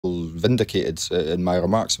vindicated in my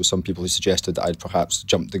remarks with some people who suggested that I'd perhaps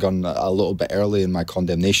jumped the gun a little bit early in my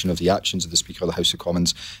condemnation of the actions of the Speaker of the House of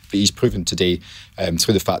Commons. But he's proven today,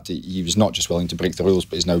 through the fact that he was not just willing to break the rules,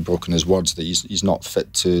 but he's now broken his words, that he's not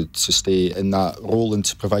fit to stay in that role and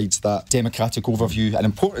to provide that democratic overview, an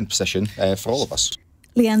important position for all of us.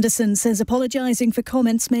 Lee Anderson says apologising for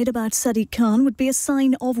comments made about Sadiq Khan would be a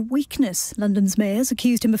sign of weakness. London's mayors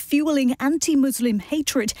accused him of fuelling anti-Muslim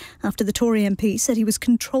hatred after the Tory MP said he was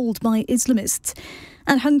controlled by Islamists.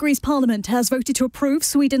 And Hungary's parliament has voted to approve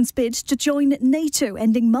Sweden's bid to join NATO,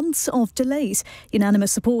 ending months of delays.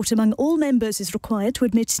 Unanimous support among all members is required to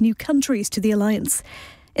admit new countries to the alliance.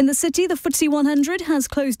 In the city, the FTSE 100 has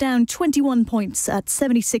closed down 21 points at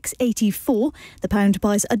 76.84. The pound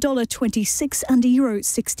buys $1.26 and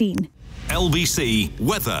 €1.16. LBC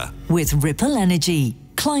Weather. With Ripple Energy.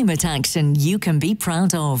 Climate action you can be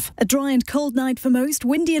proud of. A dry and cold night for most.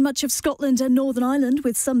 Windy in much of Scotland and Northern Ireland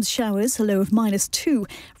with some showers, a low of -2.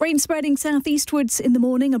 Rain spreading southeastwards in the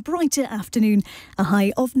morning, a brighter afternoon, a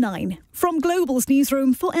high of 9. From Global's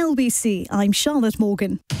newsroom for LBC, I'm Charlotte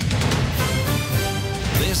Morgan.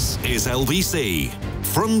 This is LBC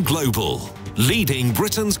from Global, leading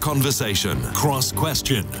Britain's conversation. Cross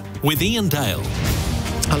Question with Iain Dale.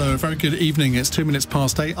 Hello, a very good evening. It's 2 minutes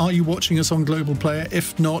past 8. Are you watching us on Global Player?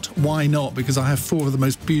 If not, why not? Because I have 4 of the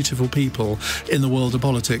most beautiful people in the world of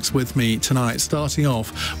politics with me tonight. Starting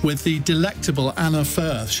off with the delectable Anna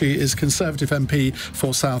Firth. She is Conservative MP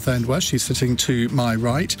for Southend West. She's sitting to my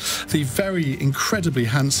right. The very incredibly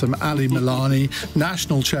handsome Ali Milani,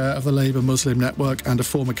 National Chair of the Labour Muslim Network and a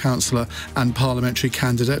former councillor and parliamentary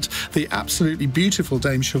candidate. The absolutely beautiful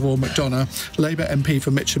Dame Siobhain McDonagh, Labour MP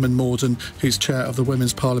for Mitcham and Morden, who's Chair of the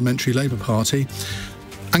Women's Parliamentary Labour Party.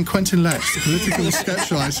 And Quentin, political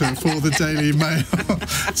sketchwriter for the Daily Mail.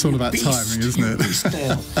 It's all about timing, isn't it?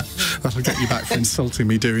 That'll get you back for insulting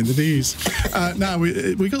me during the news. Now,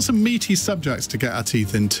 we've got some meaty subjects to get our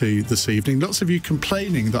teeth into this evening. Lots of you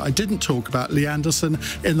complaining that I didn't talk about Lee Anderson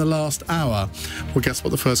in the last hour. Well, guess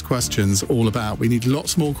what the first question's all about? We need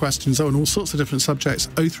lots more questions on all sorts of different subjects.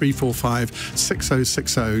 0345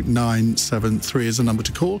 6060 973 is the number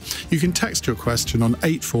to call. You can text your question on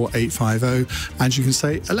 84850 and you can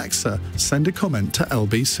say, Alexa, send a comment to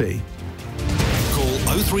LBC. Call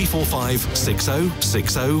 0345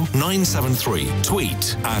 6060 973.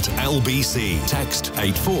 Tweet at LBC. Text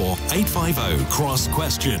 84850. Cross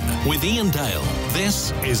Question with Iain Dale.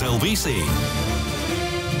 This is LBC.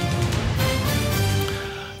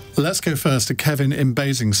 Let's go first to Kevin in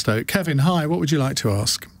Basingstoke. Kevin, hi, what would you like to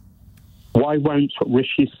ask? Why won't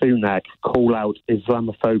Rishi Sunak call out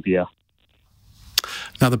Islamophobia?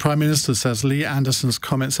 Now, the Prime Minister says Lee Anderson's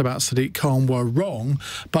comments about Sadiq Khan were wrong,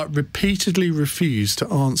 but repeatedly refused to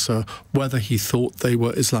answer whether he thought they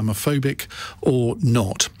were Islamophobic or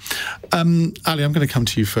not. Ali, I'm going to come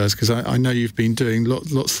to you first, because I know you've been doing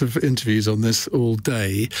lots of interviews on this all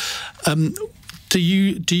day. Do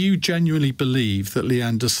you genuinely believe that Lee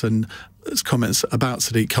Anderson's comments about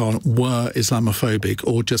Sadiq Khan were Islamophobic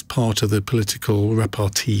or just part of the political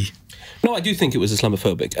repartee? No, I do think it was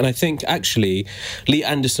Islamophobic. And I think, actually, Lee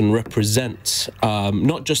Anderson represents,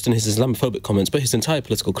 not just in his Islamophobic comments, but his entire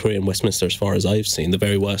political career in Westminster, as far as I've seen, the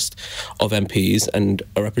very worst of MPs, and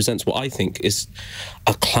represents what I think is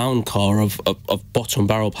a clown car of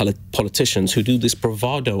bottom-barrel politicians who do this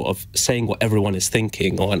bravado of saying what everyone is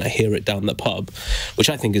thinking, or and I hear it down the pub, which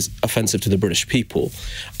I think is offensive to the British people.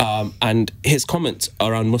 And his comments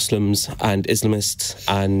around Muslims and Islamists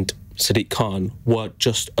and Sadiq Khan were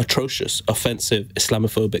just atrocious, offensive,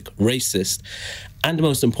 Islamophobic, racist, and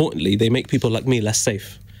most importantly, they make people like me less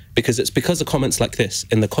safe. Because it's because of comments like this,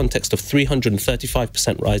 in the context of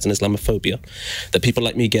 335% rise in Islamophobia, that people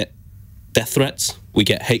like me get death threats, we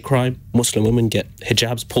get hate crime, Muslim women get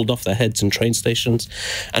hijabs pulled off their heads in train stations,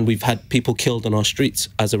 and we've had people killed on our streets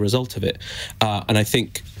as a result of it. And I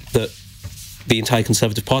think that the entire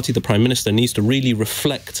Conservative Party, the Prime Minister, needs to really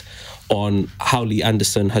reflect on how Lee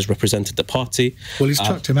Anderson has represented the party. Well, he's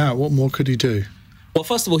chucked him out. What more could he do? Well,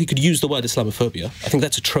 first of all, he could use the word Islamophobia. I think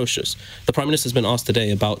that's atrocious. The Prime Minister's been asked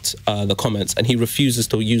today about the comments, and he refuses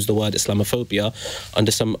to use the word Islamophobia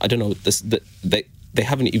under some, I don't know, they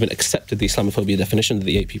haven't even accepted the Islamophobia definition that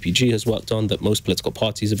the APPG has worked on, that most political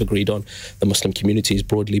parties have agreed on, the Muslim community is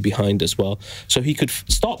broadly behind as well. So he could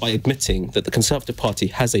start by admitting that the Conservative Party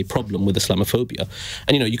has a problem with Islamophobia.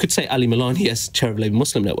 And, you could say Ali Milani, as chair of Labour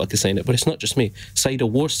Muslim Network, is saying it, but it's not just me. Saida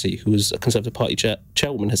Warsi, who is a Conservative Party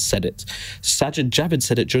chairwoman, has said it. Sajid Javid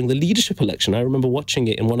said it during the leadership election. I remember watching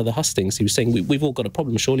it in one of the hustings. He was saying, we've all got a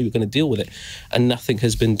problem, surely we're going to deal with it. And nothing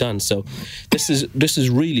has been done. So this is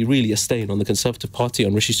really, really a stain on the Conservative Party,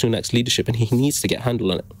 on Rishi Sunak's leadership, and he needs to get a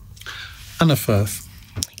handle on it. Anna Firth.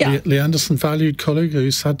 Yeah. Lee Anderson, valued colleague,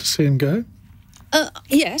 who's sad to see him go?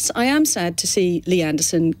 Yes, I am sad to see Lee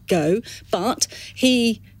Anderson go, but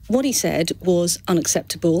what he said was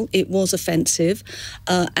unacceptable. It was offensive,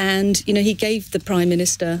 and he gave the Prime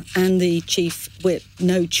Minister and the Chief Whip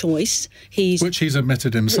no choice. Which he's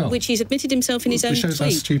admitted himself. Which he's admitted himself in his own tweet. Which shows how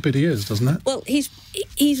stupid he is, doesn't it? Well, he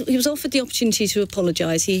was offered the opportunity to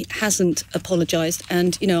apologise. He hasn't apologised,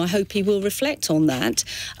 and I hope he will reflect on that,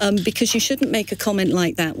 because you shouldn't make a comment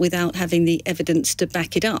like that without having the evidence to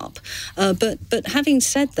back it up. But having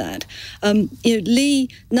said that, Lee,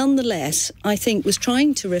 nonetheless, I think was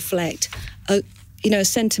trying to reflect a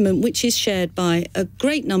sentiment which is shared by a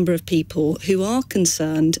great number of people who are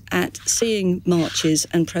concerned at seeing marches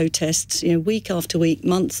and protests, week after week,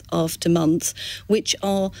 month after month, which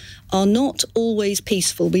are not always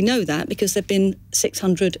peaceful. We know that because there have been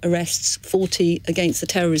 600 arrests, 40 against the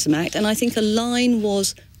Terrorism Act, and I think a line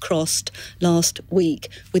was crossed last week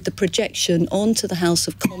with the projection onto the House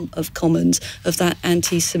of Commons of that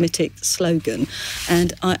anti-Semitic slogan,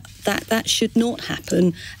 and that should not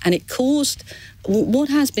happen. And it caused what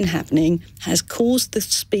has been happening has caused the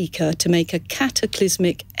Speaker to make a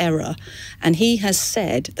cataclysmic error, and he has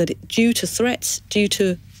said that due to threats, due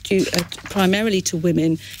primarily to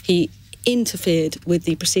women, he interfered with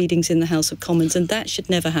the proceedings in the House of Commons, and that should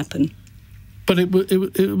never happen. But it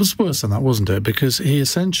was worse than that, wasn't it? Because he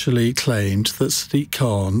essentially claimed that Sadiq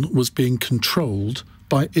Khan was being controlled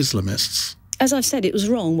by Islamists. As I've said, it was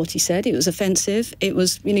wrong what he said. It was offensive. It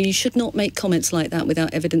was, you should not make comments like that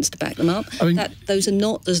without evidence to back them up. I mean, those are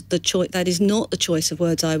not the choice. That is not the choice of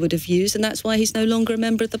words I would have used, and that's why he's no longer a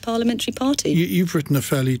member of the Parliamentary Party. You've written a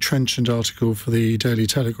fairly trenchant article for the Daily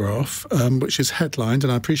Telegraph, which is headlined,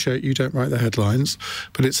 and I appreciate you don't write the headlines,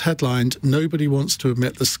 but it's headlined, "Nobody wants to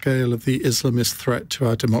admit the scale of the Islamist threat to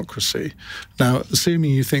our democracy." Now,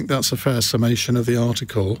 assuming you think that's a fair summation of the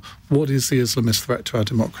article, what is the Islamist threat to our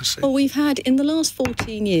democracy? Well, in the last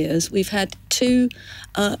 14 years, we've had two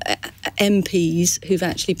MPs who've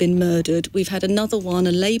actually been murdered. We've had another one,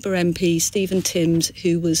 a Labour MP, Stephen Timms,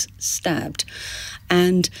 who was stabbed.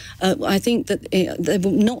 And I think that they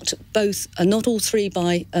were not all three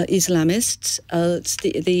by Islamists.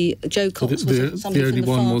 The Joe Cox was the only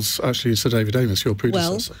one was actually Sir David Amess, your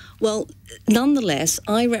predecessor. Well, nonetheless,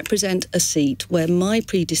 I represent a seat where my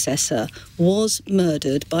predecessor was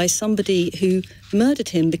murdered by somebody who murdered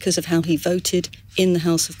him because of how he voted in the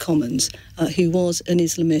House of Commons, who was an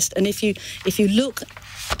Islamist. And if you look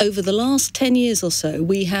over the last 10 years or so,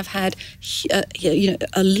 we have had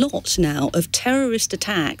a lot now of terrorist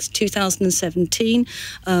attacks. 2017,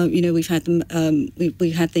 we've had them.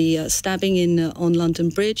 We had the stabbing on London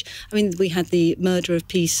Bridge. I mean, we had the murder of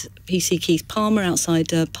PC Keith Palmer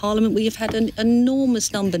outside Parliament. We have had an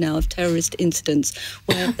enormous number now of terrorist incidents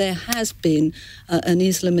where there has been an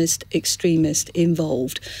Islamist extremist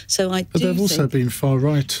involved. But there have also been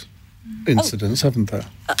far-right incidents, haven't there?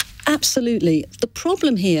 Absolutely. The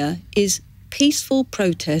problem here is peaceful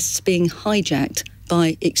protests being hijacked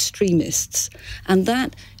by extremists, and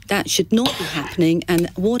that should not be happening. And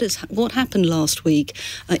what happened last week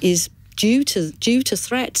is due to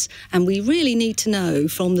threats, and we really need to know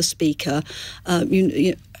from the Speaker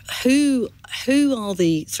who are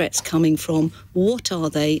the threats coming from, what are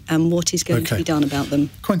they, and what is going to be done about them.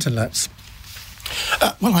 Quentin, let's.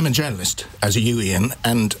 Well, I'm a journalist, as are you, Iain,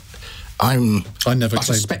 and I'm a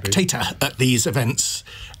spectator at these events,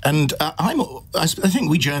 and I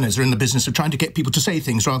think we journalists are in the business of trying to get people to say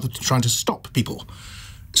things rather than trying to stop people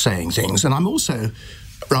saying things. And I'm also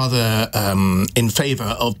rather in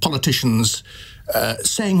favour of politicians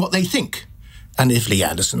saying what they think. And if Lee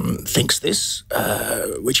Anderson thinks this,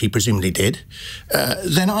 which he presumably did,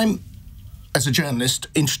 then I'm, as a journalist,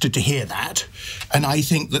 interested to hear that. And I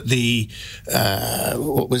think that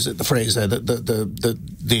what was it, the phrase there,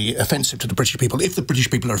 the offensive to the British people, if the British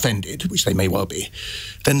people are offended, which they may well be,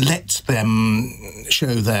 then let them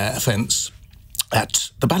show their offence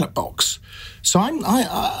at the ballot box. So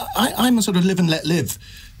I'm a sort of live and let live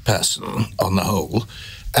person on the whole.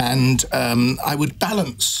 And I would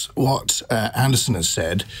balance what Anderson has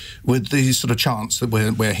said with the sort of chants that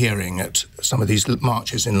we're hearing at some of these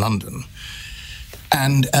marches in London.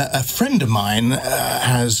 And a friend of mine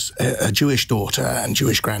has a Jewish daughter and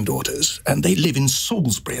Jewish granddaughters, and they live in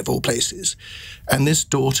Salisbury, of all places. And this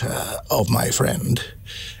daughter of my friend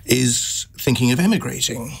is thinking of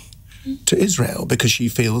emigrating to Israel because she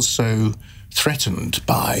feels so threatened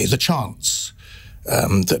by the chants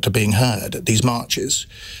that are being heard at these marches.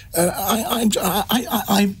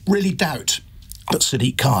 I really doubt But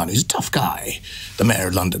Sadiq Khan is a tough guy, the Mayor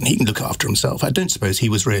of London. He can look after himself. I don't suppose he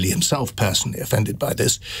was really himself personally offended by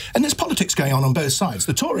this. And there's politics going on both sides.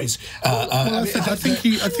 The Tories...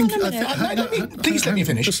 Please let me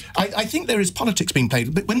finish. I think there is politics being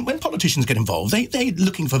played. But when politicians get involved, they're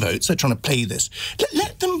looking for votes. They're trying to play this.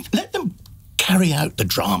 Let them carry out the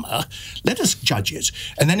drama. Let us judge it.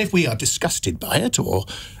 And then if we are disgusted by it, or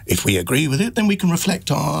if we agree with it, then we can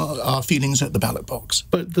reflect our feelings at the ballot box.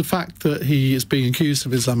 But the fact that he is being accused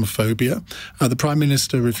of Islamophobia, the Prime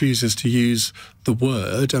Minister refuses to use the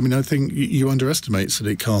word. I mean, I think you underestimate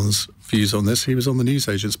Sadiq Khan's views on this. He was on the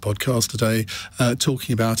Newsagents podcast today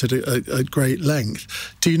talking about it at great length.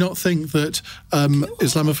 Do you not think that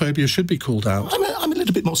Islamophobia should be called out? I'm a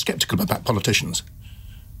little bit more sceptical about politicians.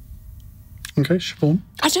 OK, Siobhain?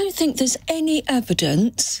 I don't think there's any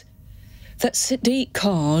evidence that Sadiq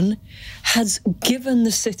Khan has given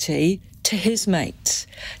the city to his mates.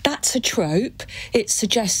 That's a trope. It's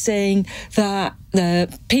suggesting that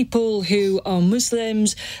the people who are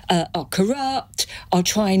Muslims are corrupt, are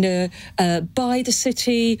trying to buy the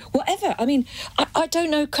city, whatever. I mean, I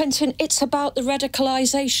don't know, Quentin, it's about the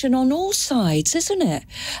radicalisation on all sides, isn't it?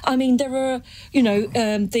 I mean, there are,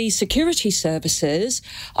 the security services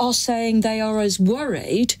are saying they are as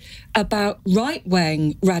worried about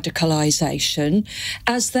right-wing radicalisation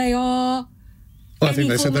as they are... Well, I think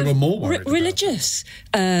they said they were more worried religious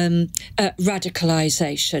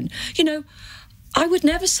radicalisation. I would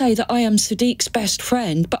never say that I am Sadiq's best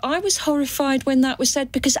friend, but I was horrified when that was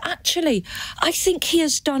said, because actually I think he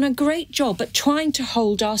has done a great job at trying to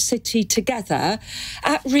hold our city together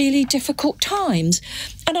at really difficult times.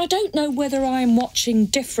 And I don't know whether I am watching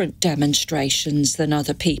different demonstrations than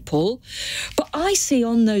other people, but I see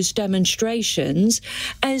on those demonstrations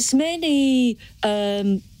as many...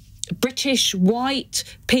 British white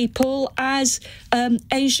people as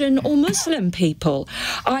Asian or Muslim people.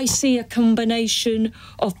 I see a combination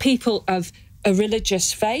of people of a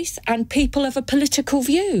religious faith and people of a political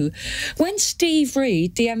view. When Steve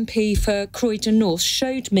Reid, the MP for Croydon North,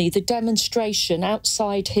 showed me the demonstration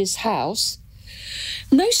outside his house,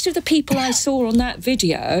 most of the people I saw on that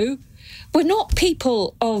video were not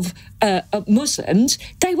people of Muslims.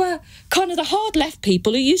 They were kind of the hard left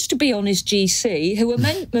people who used to be on his GC, who were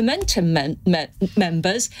Momentum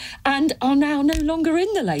members and are now no longer in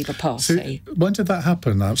the Labour Party. So when did that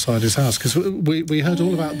happen outside his house? Because we heard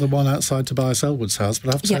all about the one outside Tobias Elwood's house, but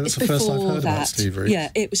I have to say that's the first I've heard about Steve Reid.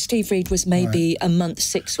 Yeah, Steve Reid was maybe a month,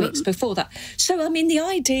 6 weeks before that. So, I mean, the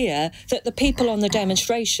idea that the people on the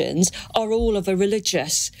demonstrations are all of a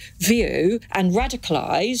religious view and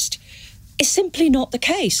radicalised is simply not the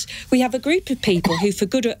case. We have a group of people who, for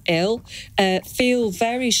good or ill, feel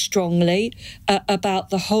very strongly about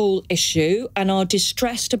the whole issue and are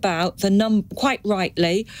distressed about quite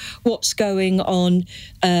rightly, what's going on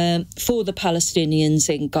for the Palestinians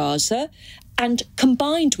in Gaza. And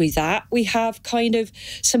combined with that, we have kind of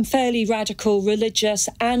some fairly radical religious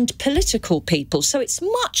and political people. So it's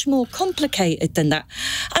much more complicated than that.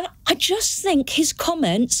 And I just think his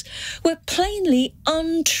comments were plainly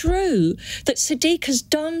untrue, that Sadiq has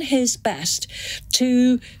done his best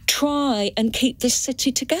to try and keep this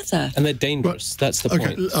city together. And they're dangerous. That's the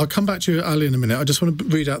point. I'll come back to you, Ali, in a minute. I just want to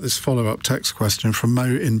read out this follow-up text question from Mo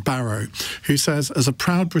in Barrow, who says, as a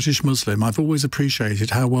proud British Muslim, I've always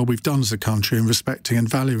appreciated how well we've done as a country in respecting and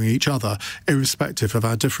valuing each other, irrespective of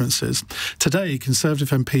our differences. Today, Conservative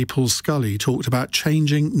MP Paul Scully talked about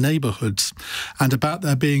changing neighbourhoods and about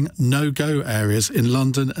there being no-go areas in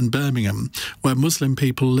London and Birmingham where Muslim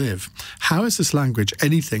people live. How is this language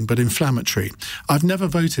anything but inflammatory? I've never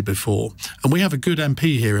voted before, and we have a good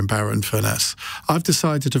MP here in Barrow and Furness. I've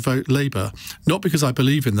decided to vote Labour, not because I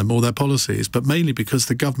believe in them or their policies, but mainly because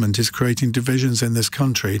the government is creating divisions in this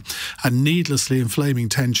country and needlessly inflaming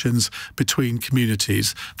tensions between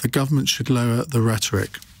communities. The government should lower the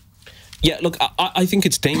rhetoric. Yeah, look, I think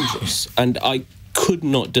it's dangerous, and I could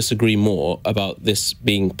not disagree more about this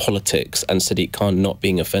being politics and Sadiq Khan not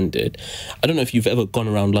being offended. I don't know if you've ever gone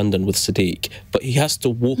around London with Sadiq, but he has to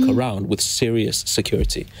walk around with serious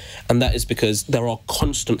security. And that is because there are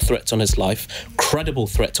constant threats on his life, credible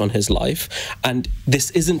threats on his life, and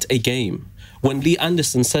this isn't a game. When Lee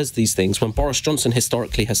Anderson says these things, when Boris Johnson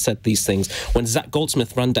historically has said these things, when Zach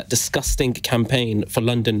Goldsmith ran that disgusting campaign for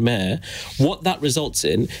London Mayor, what that results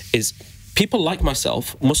in is people like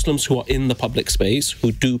myself, Muslims who are in the public space,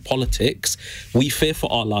 who do politics, we fear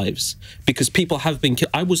for our lives because people have been killed.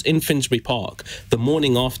 I was in Finsbury Park the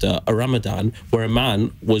morning after a Ramadan where a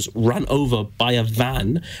man was run over by a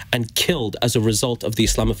van and killed as a result of the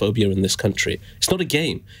Islamophobia in this country. It's not a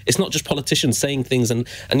game. It's not just politicians saying things and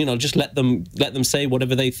you know, just let them say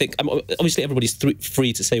whatever they think. Obviously, everybody's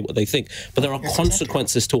free to say what they think, but there are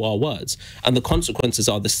consequences to our words, and the consequences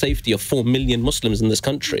are the safety of 4 million Muslims in this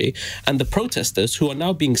country and the protesters who are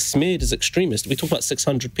now being smeared as extremists. We talk about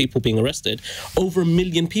 600 people being arrested. Over 1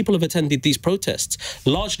 million people have attended these protests,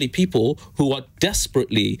 largely people who are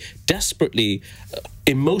desperately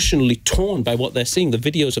emotionally torn by what they're seeing, the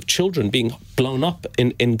videos of children being blown up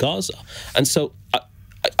in Gaza. And so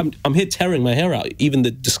I'm here tearing my hair out, even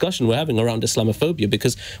the discussion we're having around Islamophobia,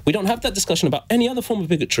 because we don't have that discussion about any other form of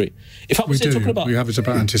bigotry. In fact, we're talking about... We have it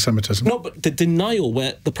about anti-Semitism. No, but the denial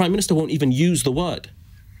where the Prime Minister won't even use the word.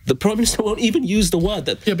 The Prime Minister won't even use the word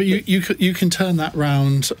that... Yeah, but you can turn that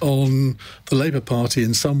round on the Labour Party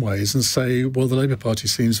in some ways and say, well, the Labour Party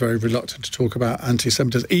seems very reluctant to talk about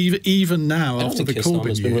anti-Semitism, even now after the Corbyn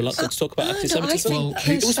years. Been reluctant to talk about anti-Semitism. I think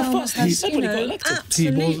Keir Starmer has, you know,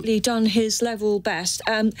 absolutely done his level best.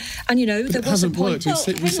 And, you know, there was a point... We've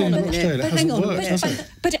seen Rochdale, it hasn't worked, has it?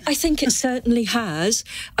 But I think it certainly has.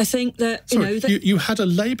 I think that, you know... That you had a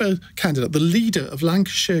Labour candidate, the leader of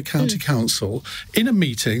Lancashire County Council, in a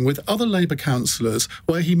meeting with other Labour councillors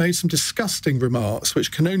where he made some disgusting remarks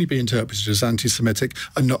which can only be interpreted as anti-Semitic,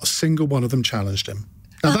 and not a single one of them challenged him.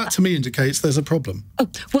 Now, that to me indicates there's a problem. Oh,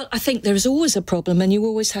 well, I think there is always a problem and you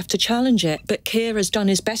always have to challenge it. But Keir has done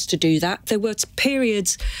his best to do that. There were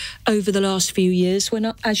periods over the last few years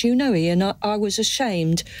when, as you know, Ian, I was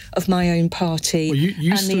ashamed of my own party. Well,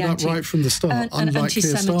 you stood up right from the start, unlike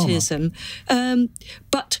Keir anti-Semitism.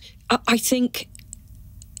 But I think...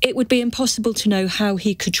 it would be impossible to know how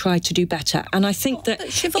he could try to do better. And I think that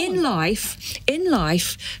in life,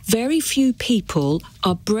 very few people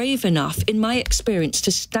are brave enough, in my experience,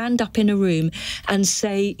 to stand up in a room and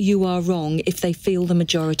say you are wrong if they feel the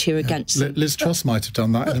majority are against them. Liz Truss might have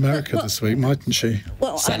done that in America this week, mightn't she?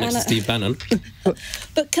 Well, sat next to Steve Bannon.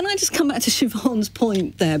 But can I just come back to Siobhain's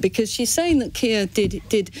point there, because she's saying that Keir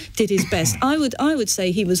did his best. I would say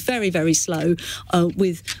he was very, very slow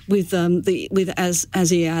with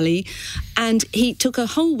Aziz Ali, and he took a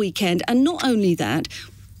whole weekend. And not only that,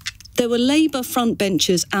 there were Labour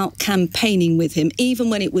frontbenchers out campaigning with him, even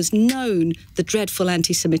when it was known the dreadful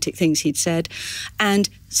anti-Semitic things he'd said. And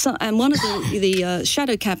one of the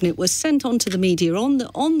shadow cabinet was sent on to the media on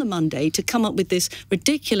the Monday to come up with this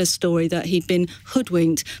ridiculous story that he'd been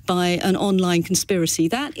hoodwinked by an online conspiracy.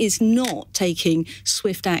 That is not taking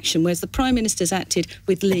swift action, whereas the Prime Minister's acted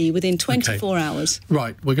with Lee within 24 hours.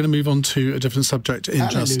 Right, we're going to move on to a different subject in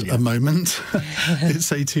just a moment.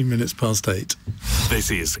 It's 18 minutes past 8. This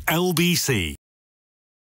is LBC.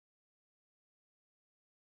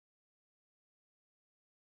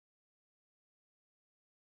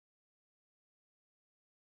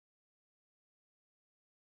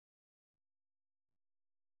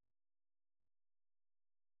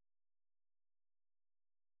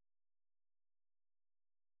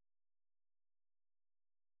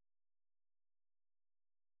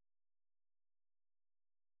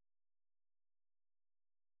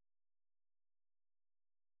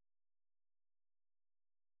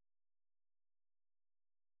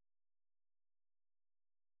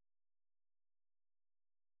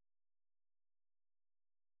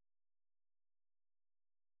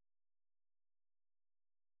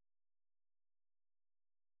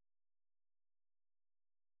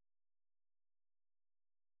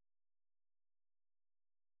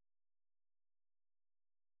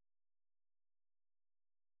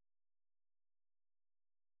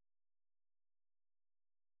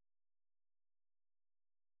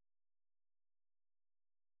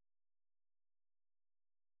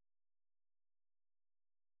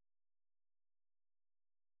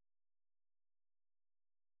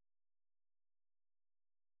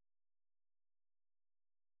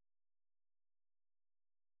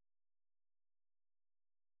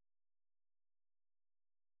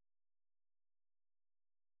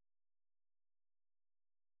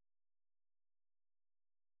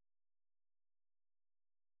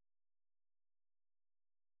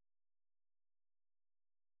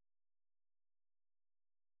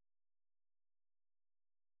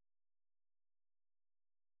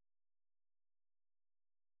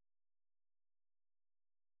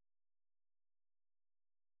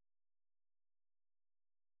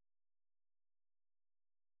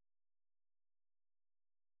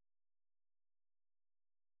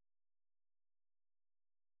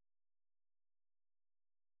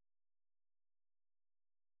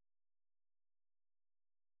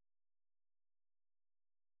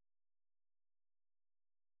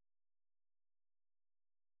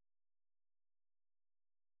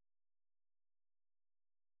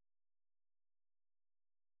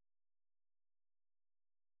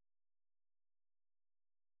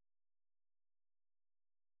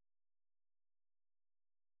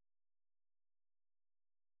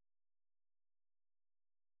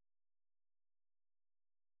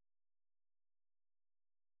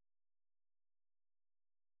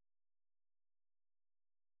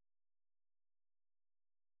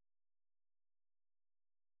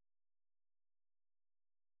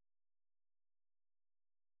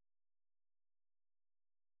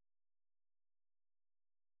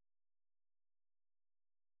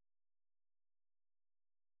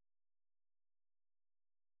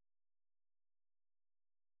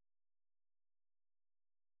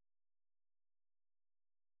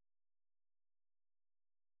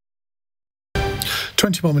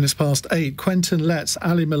 21 minutes past 8. Quentin Letts,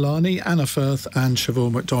 Ali Milani, Anna Firth and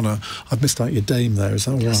Siobhain McDonagh. I've missed out your dame there, is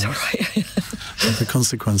that all right? That's all right. The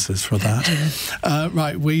consequences for that.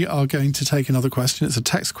 Right, we are going to take another question. It's a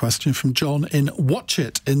text question from John in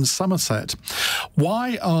Watchet in Somerset.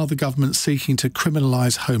 Why are the government seeking to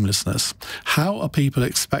criminalise homelessness? How are people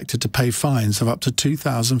expected to pay fines of up to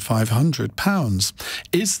 £2,500?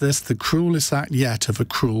 Is this the cruelest act yet of a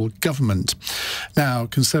cruel government? Now,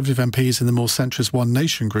 Conservative MPs in the more centrist One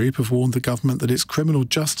Nation group have warned the government that its criminal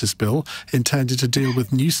justice bill, intended to deal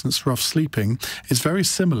with nuisance rough sleeping, is very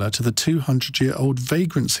similar to the 200-year-old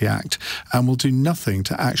Vagrancy Act and will do nothing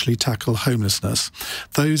to actually tackle homelessness.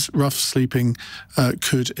 Those rough sleeping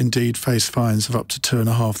could indeed face fines of up to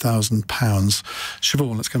 £2,500.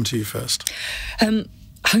 Siobhain, let's come to you first.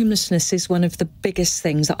 Homelessness is one of the biggest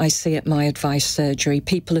things that I see at my advice surgery.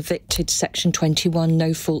 People evicted, Section 21,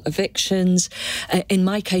 no-fault evictions. In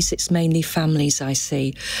my case, it's mainly families I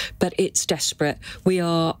see, but it's desperate. We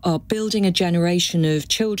are building a generation of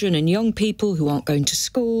children and young people who aren't going to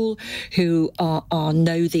school, who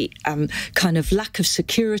know the kind of lack of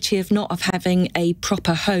security of having a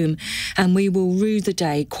proper home, and we will rue the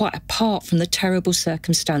day, quite apart from the terrible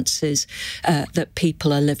circumstances that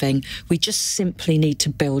people are living. We just simply need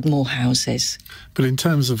to build more houses. But in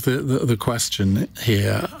terms of the question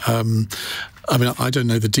here, I mean, I don't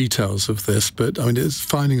know the details of this, but I mean, it's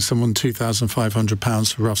finding someone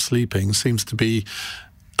 £2,500 for rough sleeping seems to be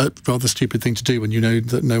a rather stupid thing to do when you know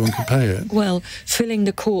that no one can pay it. Well, filling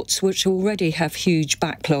the courts, which already have huge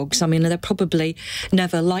backlogs, I mean, they're probably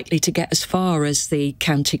never likely to get as far as the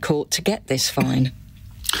county court to get this fine.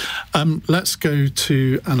 Let's go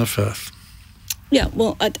to Anna Firth. Yeah,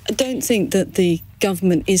 well, I don't think that the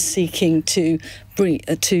government is seeking to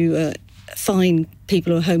fine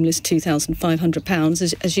people who are homeless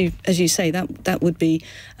 £2,500. As you say, that would be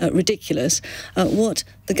ridiculous. What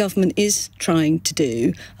the government is trying to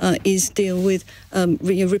do is deal with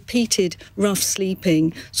repeated rough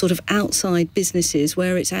sleeping, sort of outside businesses,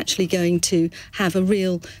 where it's actually going to have a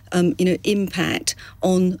real impact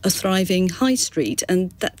on a thriving high street,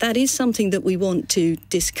 and that is something that we want to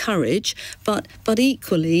discourage. But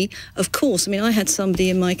equally, of course, I mean, I had somebody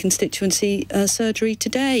in my constituency surgery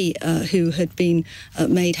today who had been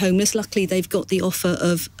made homeless. Luckily, they've got the offer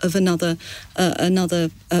of another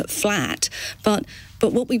flat. But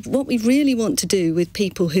what we really want to do with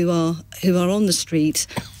people who are on the streets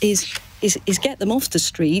is get them off the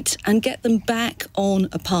street and get them back on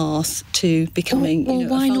a path to becoming well,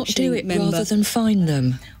 why not do it member. Rather than fine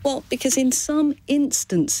them? Well, because in some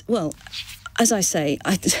instance, well, as I say,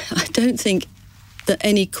 I don't think that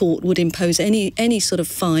any court would impose any sort of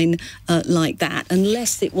fine like that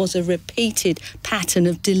unless it was a repeated pattern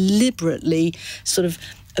of deliberately sort of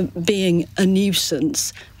being a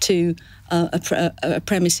nuisance to a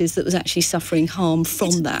premises that was actually suffering harm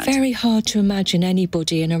from that. It's very hard to imagine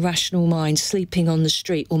anybody in a rational mind sleeping on the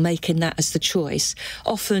street or making that as the choice.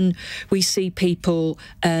 Often we see people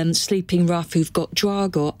sleeping rough who've got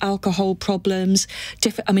drug or alcohol problems.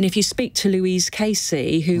 I mean, if you speak to Louise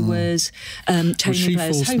Casey, who was Tony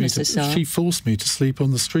Blair's homeless assessor. She forced me to sleep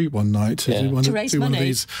on the street one night to do one of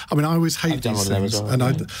these. I mean, I always hate these things,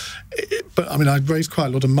 well, but I mean, I raised quite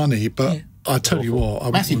a lot of money, but. Yeah. I tell you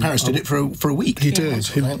what, Matthew Parris did it for a week. He did.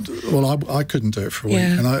 I couldn't do it for a week,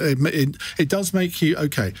 and it does make you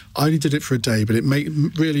okay. I only did it for a day, but it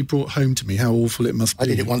really brought home to me how awful it must be. I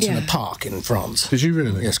did it once in a park in France. Did you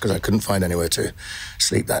really? Yes, because I couldn't find anywhere to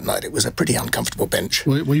sleep that night. It was a pretty uncomfortable bench.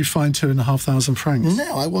 Were you fined £2,500?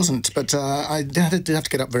 No, I wasn't, but I did have to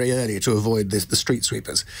get up very early to avoid the street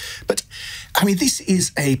sweepers. But I mean, this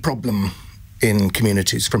is a problem in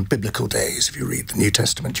communities from biblical days. If you read the New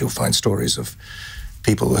Testament, you'll find stories of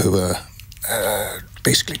people who were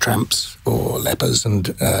basically tramps or lepers and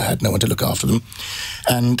had no one to look after them.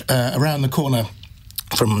 And around the corner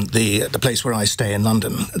from the place where I stay in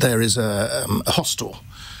London, there is a hostel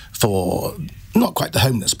for not quite the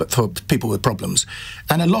homeless, but for people with problems.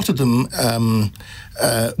 And a lot of them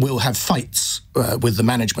will have fights with the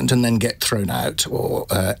management and then get thrown out or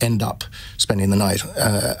end up spending the night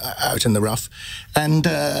out in the rough. And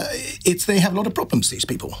they have a lot of problems, these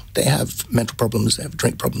people. They have mental problems, they have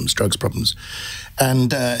drink problems, drugs problems.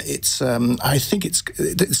 And I think it's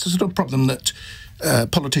the sort of problem that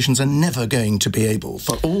politicians are never going to be able,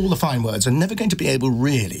 for all the fine words, are never going to be able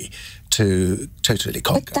really to totally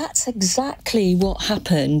conquer. But that's exactly what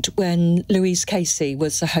happened when Louise Casey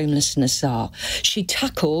was the homelessness czar. She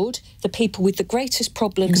tackled the people with the greatest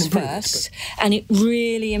problems first, and it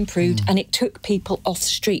really improved, and it took people off the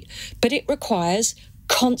street. But it requires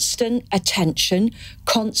constant attention,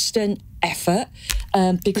 constant effort,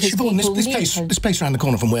 because Siobhain, this place around the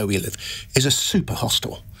corner from where we live is a super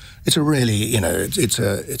hostel. It's a really, you know, it's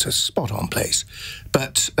a spot-on place.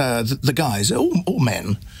 But the guys, all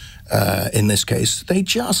men in this case, they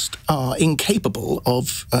just are incapable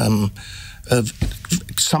of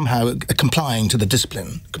somehow complying with the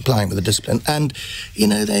discipline, and you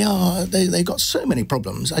know they got so many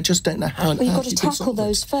problems. I just don't know how. Well, you've got to tackle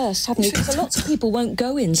those first, haven't you? Because lots of people won't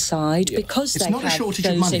go inside because they have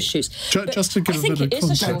those issues. Just to give I think it is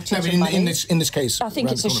a shortage of money. In this case, I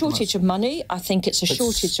think it's a shortage of money. I think it's a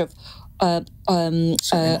shortage of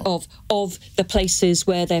the places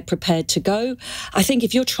where they're prepared to go. I think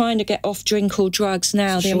if you're trying to get off drink or drugs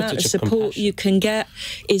now, the amount of support you can get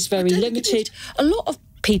is very limited. A lot of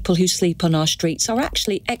people who sleep on our streets are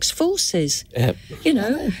actually ex-forces, you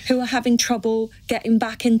know, who are having trouble getting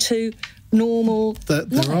back into normal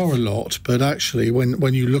There are a lot, but actually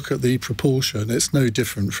when you look at the proportion, it's no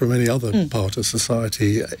different from any other part of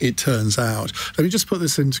society, it turns out. Let me just put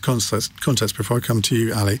this into context before I come to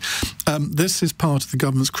you, Ali. This is part of the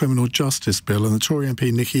government's criminal justice bill, and the Tory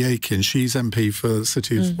MP Nikki Aiken, she's MP for the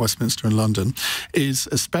City of Westminster and London, is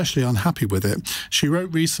especially unhappy with it. She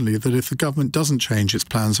wrote recently that if the government doesn't change its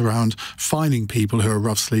plans around fining people who are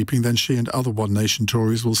rough sleeping, then she and other One Nation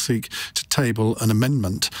Tories will seek to table an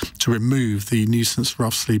amendment to remove the nuisance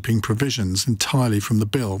rough sleeping provisions entirely from the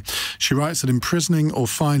bill. She writes that imprisoning or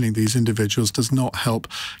fining these individuals does not help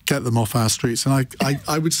get them off our streets. And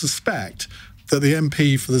I would suspect that the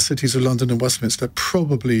MP for the cities of London and Westminster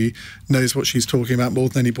probably knows what she's talking about more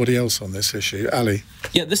than anybody else on this issue. Ali?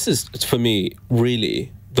 Yeah, this is, for me,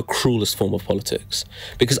 really the cruelest form of politics,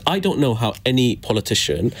 because I don't know how any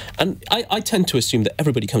politician, and I tend to assume that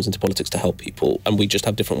everybody comes into politics to help people and we just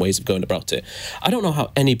have different ways of going about it. I don't know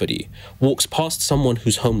how anybody walks past someone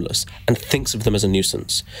who's homeless and thinks of them as a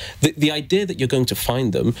nuisance. The idea that you're going to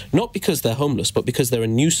find them, not because they're homeless, but because they're a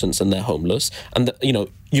nuisance and they're homeless, and that, you know,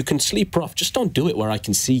 you can sleep rough, just don't do it where I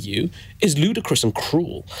can see you, is ludicrous and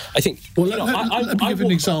cruel. I think... Well, let me give an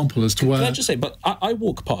example as to where... Can I just say, but I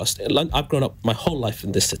walk past... I've grown up my whole life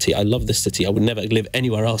in this city. I love this city. I would never live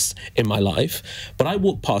anywhere else in my life. But I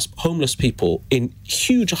walk past homeless people in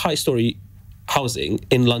huge high-storey housing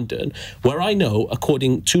in London, where I know,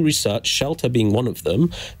 according to research, shelter being one of them,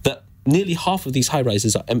 that nearly half of these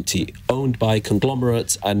high-rises are empty, owned by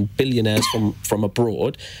conglomerates and billionaires from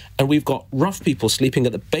abroad, and we've got rough people sleeping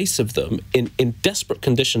at the base of them in desperate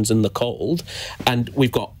conditions in the cold, and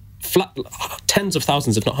we've got tens of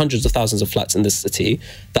thousands, if not hundreds of thousands of flats in this city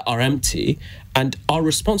that are empty, and our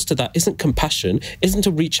response to that isn't compassion, isn't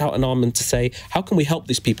to reach out an arm and to say, how can we help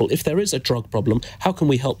these people? If there is a drug problem, how can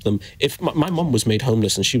we help them? If my mum was made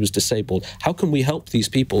homeless and she was disabled, how can we help these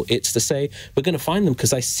people? It's to say, we're going to find them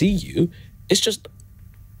because I see you. It's just...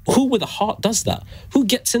 Who with a heart does that? Who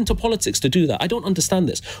gets into politics to do that? I don't understand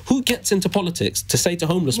this. Who gets into politics to say to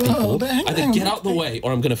homeless people, either get out the way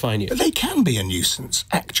or I'm going to fine you? But they can be a nuisance,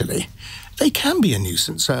 actually. They can be a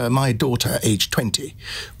nuisance. My daughter, aged 20,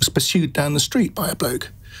 was pursued down the street by a bloke.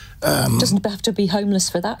 Doesn't have to be homeless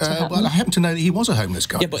for that to happen. Well, I happen to know that he was a homeless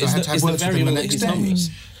guy. Yeah, but is the variable that he's homeless?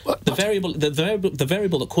 The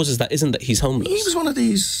variable that causes that isn't that he's homeless. He was one of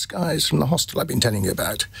these guys from the hostel I've been telling you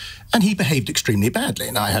about, and he behaved extremely badly,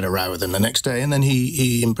 and I had a row with him the next day, and then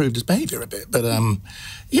he improved his behaviour a bit. But,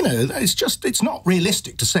 you know, it's not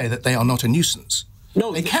realistic to say that they are not a nuisance.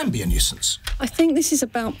 No, they can be a nuisance. I think this is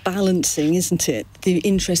about balancing, isn't it? The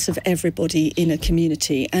interests of everybody in a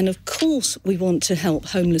community. And of course, we want to help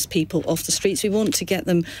homeless people off the streets. We want to get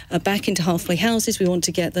them back into halfway houses. We want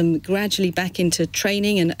to get them gradually back into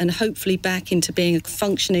training and hopefully back into being a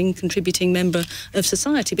functioning, contributing member of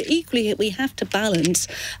society. But equally, we have to balance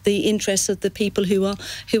the interests of the people who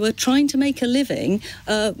are trying to make a living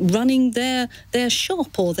running their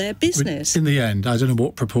shop or their business. In the end, I don't know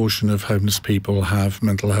what proportion of homeless people have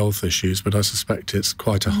mental health issues, but I suspect it's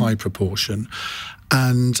quite a high proportion.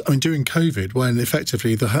 And I mean, during COVID, when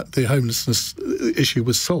effectively the homelessness issue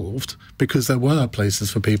was solved because there were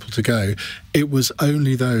places for people to go, it was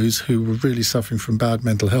only those who were really suffering from bad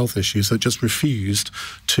mental health issues that just refused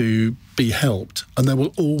to be helped. And there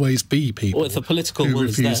will always be people if the political who will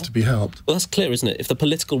refuse is there, to be helped. Well, that's clear, isn't it? If the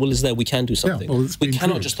political will is there, we can do something. Yeah, well, we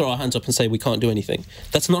cannot just throw our hands up and say we can't do anything.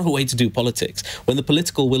 That's not a way to do politics. When the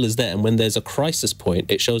political will is there and when there's a crisis point,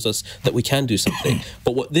 it shows us that we can do something.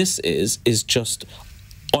 But what this is just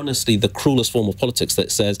honestly the cruelest form of politics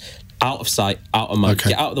that says out of sight, out of mind,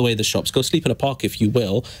 get out of the way of the shops, go sleep in a park if you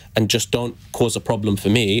will, and just don't cause a problem for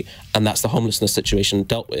me. And that's the homelessness situation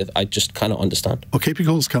dealt with. I just cannot understand. Well, keep your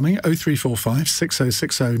calls coming. 0345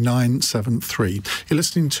 6060 973. You're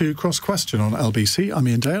listening to Cross Question on LBC. I'm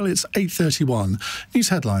Iain Dale. It's 8:31. News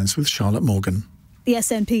headlines with Charlotte Morgan. The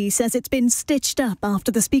SNP says it's been stitched up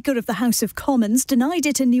after the Speaker of the House of Commons denied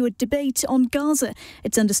it a new debate on Gaza.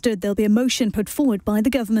 It's understood there'll be a motion put forward by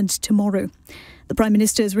the government tomorrow. The Prime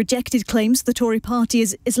Minister has rejected claims the Tory party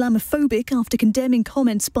is Islamophobic after condemning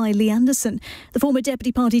comments by Lee Anderson. The former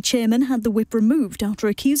Deputy Party Chairman had the whip removed after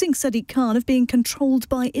accusing Sadiq Khan of being controlled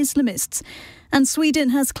by Islamists. And Sweden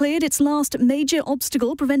has cleared its last major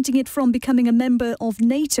obstacle preventing it from becoming a member of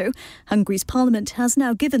NATO. Hungary's parliament has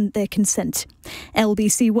now given their consent.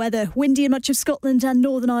 LBC weather, windy in much of Scotland and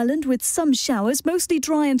Northern Ireland with some showers, mostly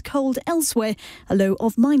dry and cold elsewhere, a low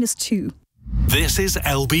of -2. This is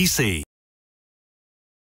LBC.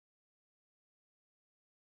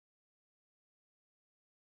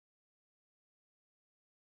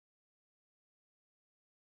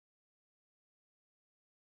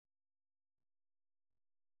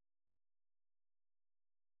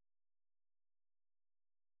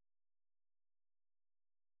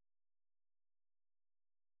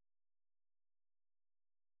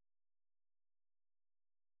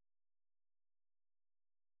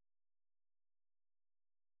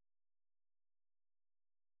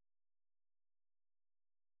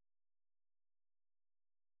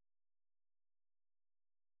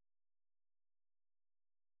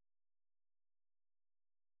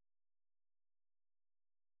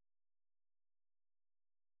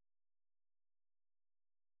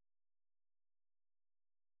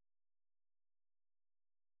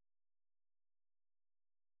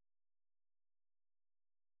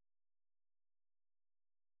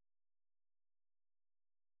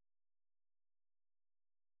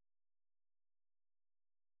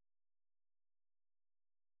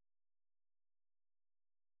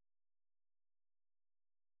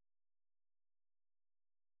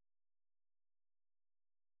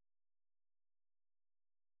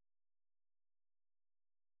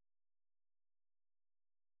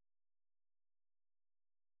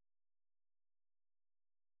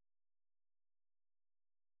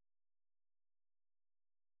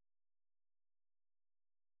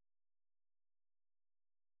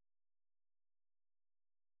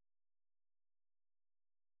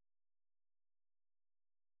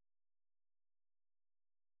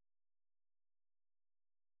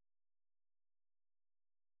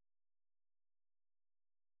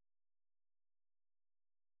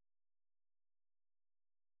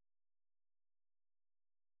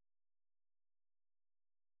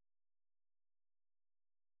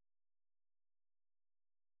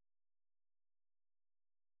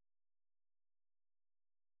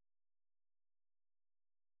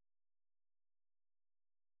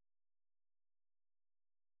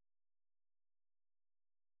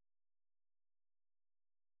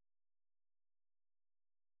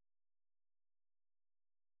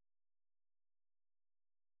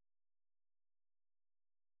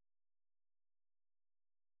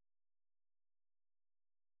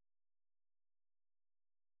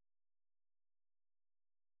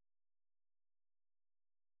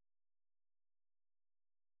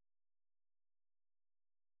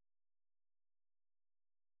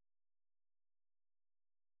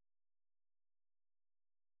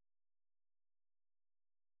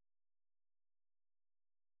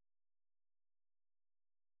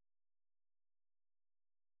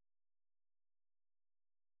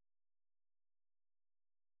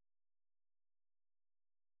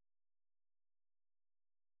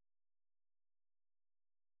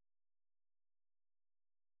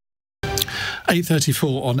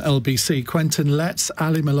 .34 on LBC. Quentin Letts,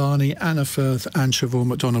 Ali Milani, Anna Firth and Siobhain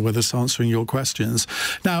McDonagh with us answering your questions.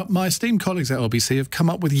 Now, my esteemed colleagues at LBC have come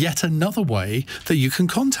up with yet another way that you can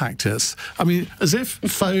contact us. I mean, as if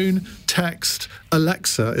phone, text,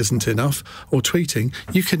 Alexa isn't enough, or tweeting,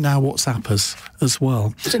 you can now WhatsApp us as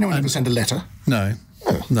well. Does anyone ever send a letter? No.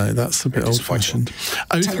 Oh. No, that's a bit old-fashioned.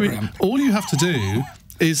 Telegram. All you have to do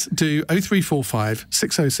is do 0345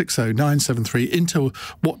 6060 973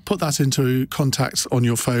 put that into contacts on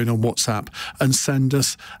your phone on WhatsApp and send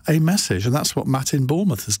us a message. And that's what Matt in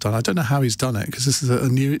Bournemouth has done. I don't know how he's done it because this is a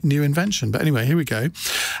new invention. But anyway, here we go.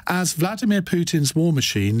 As Vladimir Putin's war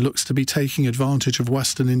machine looks to be taking advantage of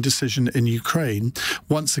Western indecision in Ukraine,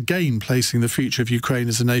 once again placing the future of Ukraine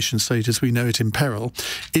as a nation state as we know it in peril,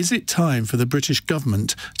 is it time for the British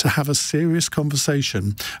government to have a serious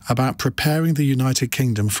conversation about preparing the United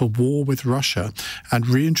Kingdom for war with Russia and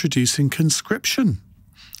reintroducing conscription?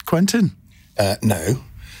 Quentin? No,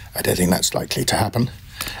 I don't think that's likely to happen.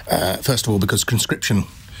 First of all, because conscription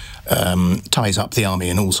ties up the army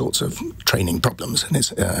in all sorts of training problems, and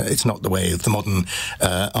it's not the way of the modern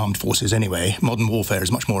armed forces anyway. Modern warfare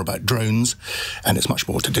is much more about drones, and it's much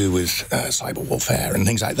more to do with cyber warfare and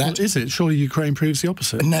things like that. Well, is it? Surely Ukraine proves the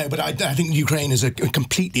opposite. No, but I think Ukraine is a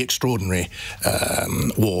completely extraordinary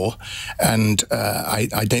war, and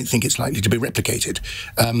I don't think it's likely to be replicated.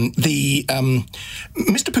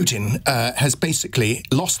 Mr. Putin has basically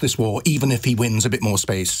lost this war, even if he wins a bit more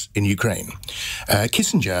space in Ukraine.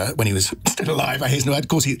 Kissinger, when he was still alive, I hasten to add, of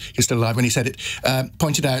course he's still alive when he said it,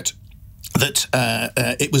 pointed out that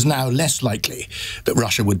it was now less likely that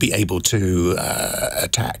Russia would be able to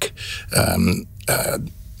attack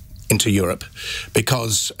into Europe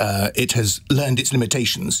because it has learned its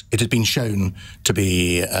limitations. It has been shown to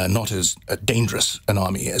be not as dangerous an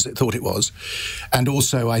army as it thought it was. And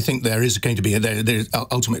also, I think there is going to be,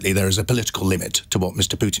 ultimately, there is a political limit to what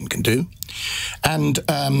Mr. Putin can do. And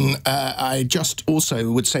I just also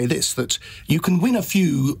would say this, that you can win a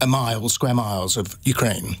few square miles of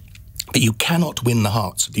Ukraine, but you cannot win the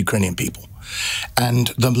hearts of the Ukrainian people. And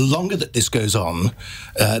the longer that this goes on,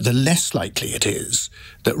 the less likely it is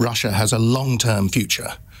that Russia has a long-term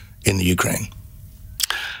future in the Ukraine.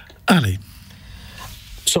 Ali?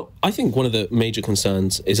 So I think one of the major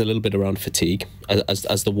concerns is a little bit around fatigue.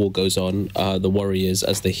 As the war goes on, the worry is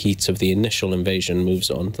as the heat of the initial invasion moves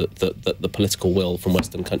on, that the political will from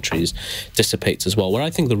Western countries dissipates as well. Where I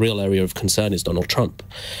think the real area of concern is Donald Trump.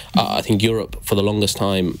 I think Europe, for the longest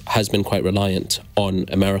time, has been quite reliant on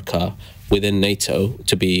America within NATO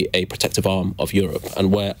to be a protective arm of Europe,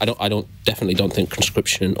 and where I definitely don't think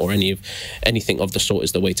conscription or anything of the sort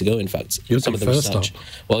is the way to go. In fact, some of the research.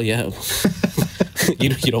 Well, yeah,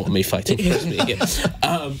 you don't want me fighting.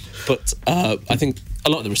 But I think a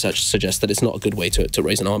lot of the research suggests that it's not a good way to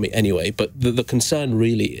raise an army anyway. But the concern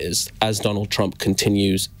really is, as Donald Trump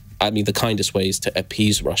continues, I mean, the kindest ways to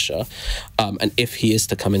appease Russia. And if he is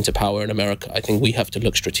to come into power in America, I think we have to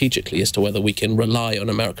look strategically as to whether we can rely on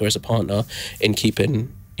America as a partner in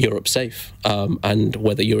keeping Europe safe, and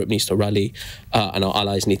whether Europe needs to rally and our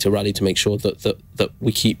allies need to rally to make sure that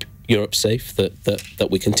we keep Europe safe, that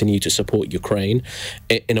we continue to support Ukraine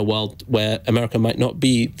in a world where America might not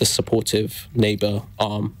be the supportive neighbour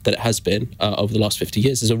arm that it has been over the last 50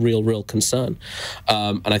 years is a real concern.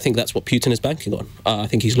 And I think that's what Putin is banking on. I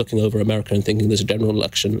think he's looking over America and thinking there's a general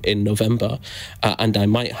election in November, and I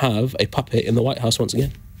might have a puppet in the White House once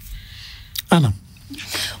again. Anna?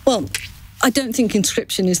 Well, I don't think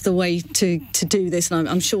conscription is the way to do this, and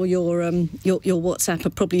I'm sure your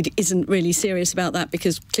WhatsApper probably isn't really serious about that,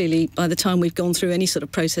 because clearly by the time we've gone through any sort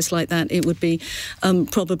of process like that, it would be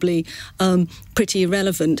probably pretty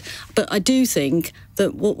irrelevant. But I do think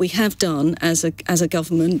that what we have done as a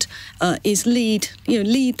government is lead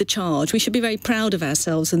the charge. We should be very proud of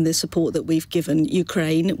ourselves and the support that we've given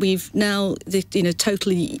Ukraine. We've now,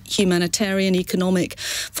 totally humanitarian, economic,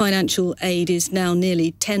 financial aid is now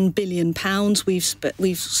nearly £10 billion.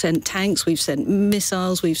 We've sent tanks, we've sent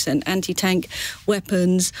missiles, we've sent anti-tank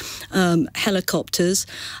weapons, helicopters.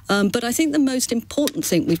 But I think the most important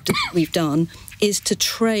thing we've done is to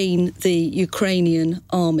train the Ukrainian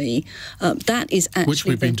army. That is actually... Which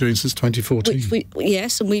we've been doing since 2014.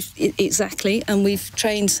 Yes, and we've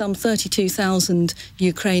trained some 32,000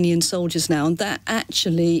 Ukrainian soldiers now, and that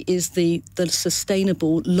actually is the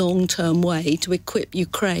sustainable long-term way to equip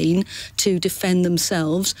Ukraine to defend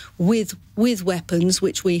themselves with weapons,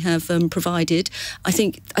 which we have provided. I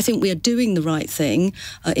think we are doing the right thing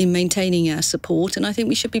in maintaining our support, and I think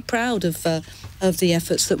we should be proud of the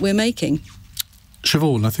efforts that we're making.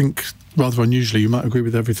 Siobhain, I think rather unusually you might agree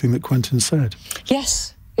with everything that Quentin said.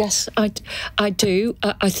 Yes, I do.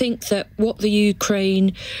 I think that what the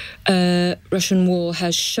Ukraine-Russian war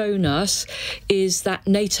has shown us is that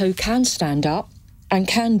NATO can stand up and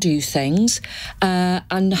can do things,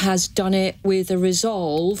 and has done it with a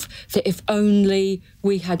resolve that if only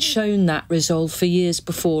we had shown that resolve for years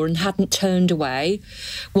before and hadn't turned away,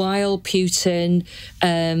 while Putin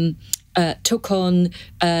took on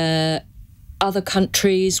other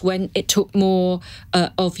countries when it took more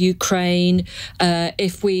of Ukraine.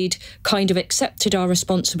 If we'd kind of accepted our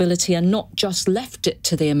responsibility and not just left it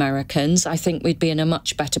to the Americans, I think we'd be in a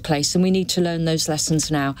much better place, and we need to learn those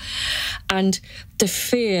lessons now. And the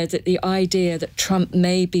fear that the idea that Trump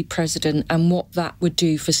may be president and what that would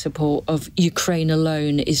do for support of Ukraine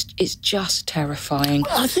alone is just terrifying.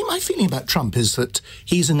 I think my feeling about Trump is that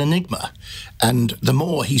he's an enigma, and the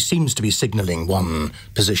more he seems to be signalling one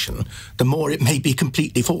position, the more it may be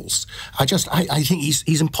completely false. I think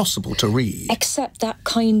he's impossible to read. Except that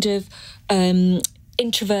kind of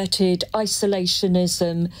introverted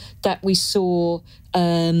isolationism that we saw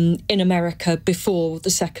in America before the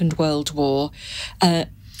Second World War.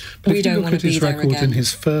 We don't want to be there again. If you look at his record in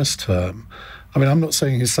his first term, I mean, I'm not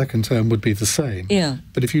saying his second term would be the same. Yeah.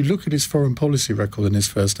 But if you look at his foreign policy record in his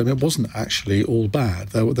first term, it wasn't actually all bad.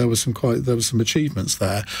 There were some achievements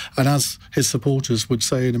there. And as his supporters would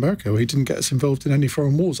say in America, he didn't get us involved in any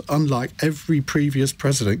foreign wars, unlike every previous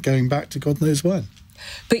president going back to God knows when.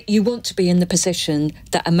 But you want to be in the position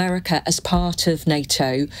that America, as part of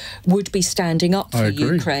NATO, would be standing up for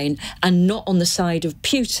Ukraine and not on the side of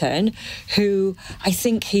Putin, who I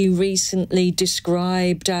think he recently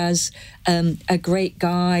described as a great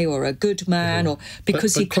guy or a good man, or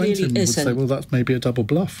because he clearly Quentin isn't. would say, well, that's maybe a double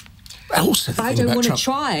bluff. I don't want to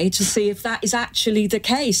try to see if that is actually the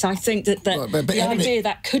case. I think that the idea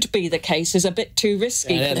that could be the case is a bit too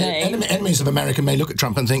risky for me. Enemies of America may look at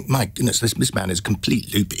Trump and think, my goodness, this man is a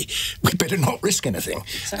complete loopy. We better not risk anything.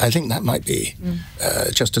 Exactly. I think that might be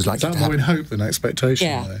just as likely to happen. Is that more in hope than expectation?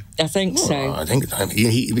 Yeah, I think so. I think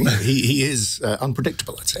he is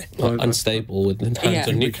unpredictable, I'd say. Unstable with the hands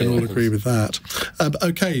on nuclear. We can all agree with that.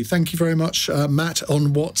 OK, thank you very much, Matt,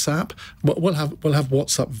 on WhatsApp. We'll have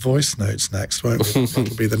WhatsApp voice notes next, won't we?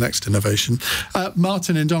 That'll be the next innovation.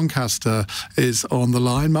 Martin in Doncaster is on the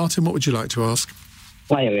line. Martin, what would you like to ask?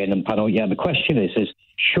 Hi, Iain and panel. Yeah, the question is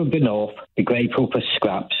should the North be grateful for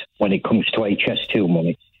scraps when it comes to HS2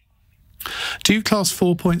 money? Do you class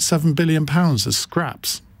 £4.7 billion as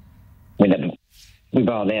scraps? We've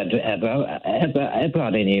hardly ever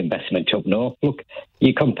had any investment up north. Look,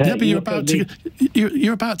 you compare... Yeah, but you're about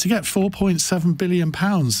to get £4.7 billion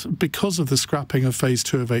because of the scrapping of Phase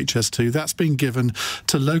 2 of HS2. That's been given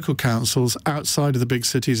to local councils outside of the big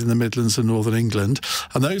cities in the Midlands and Northern England,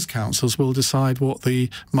 and those councils will decide what the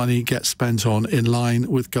money gets spent on in line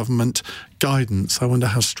with government guidance. I wonder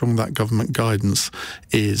how strong that government guidance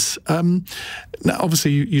is. Now,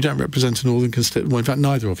 obviously, you don't represent a northern constituency. Well, in fact,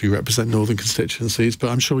 neither of you represent northern constituencies, but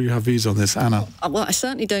I'm sure you have views on this. Anna? Well, I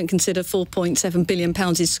certainly don't consider £4.7 billion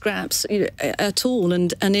is scraps at all.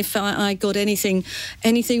 And if I got anything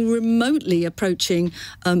remotely approaching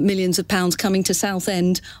millions of pounds coming to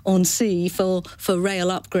Southend on Sea for rail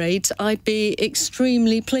upgrades, I'd be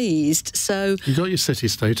extremely pleased. So you got your city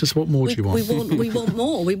status. What more do you want? We want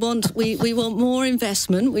more. We want more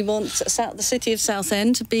investment. We want the city of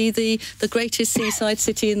Southend to be the greatest seaside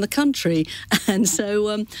city in the country. And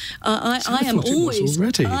so I'm always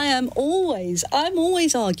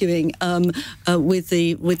arguing with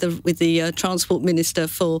the transport minister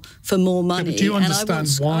for more money. Yeah, do you understand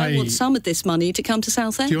why? I want some of this money to come to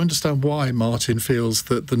Southend. Do you understand why Martin feels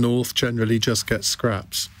that the North generally just gets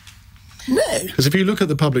scraps? No. Because if you look at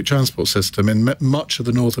the public transport system in much of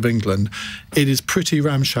the north of England, it is pretty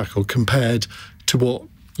ramshackle compared to what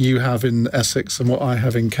you have in Essex and what I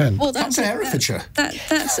have in Kent. Well, that's Herefordshire.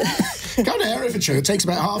 That's Go to Herefordshire. It takes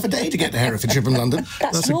about half a day to get to Herefordshire from London.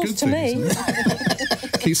 That's a north good to thing, me. Isn't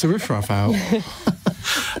it? Keeps the riffraff out.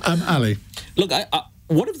 Ali. Look,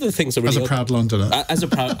 one of the things that really... As a proud Londoner. As a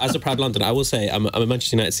proud Londoner, I will say I'm a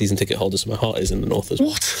Manchester United season ticket holder, so my heart is in the north as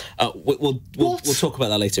well. What? We'll talk about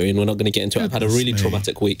that later, Ian. We're not going to get into it. I've had a really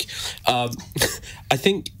traumatic week. I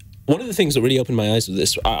think one of the things that really opened my eyes with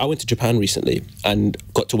this, I went to Japan recently and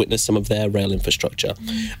got to witness some of their rail infrastructure.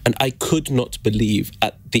 And I could not believe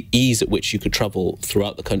at the ease at which you could travel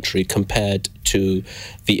throughout the country compared to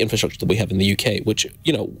the infrastructure that we have in the UK, which,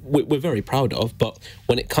 you know, we're very proud of. But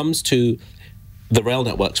when it comes to the rail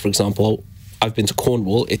networks, for example, I've been to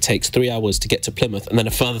Cornwall. It takes 3 hours to get to Plymouth and then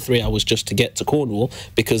a further 3 hours just to get to Cornwall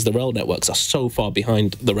because the rail networks are so far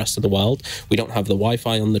behind the rest of the world. We don't have the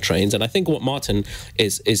Wi-Fi on the trains. And I think what Martin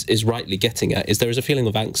is rightly getting at is there is a feeling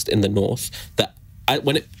of angst in the north that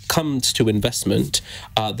when it comes to investment,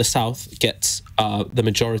 the south gets the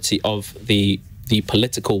majority of the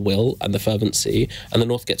political will and the fervency, and the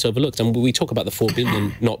north gets overlooked. And we talk about the 4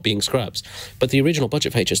 billion not being scraps, but the original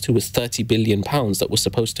budget for HS2 was £30 billion that was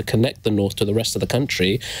supposed to connect the north to the rest of the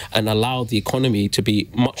country and allow the economy to be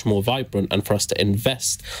much more vibrant and for us to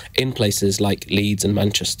invest in places like Leeds and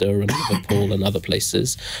Manchester and Liverpool and other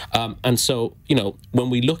places. And so, you know, when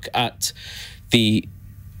we look at the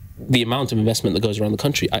amount of investment that goes around the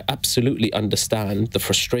country, I absolutely understand the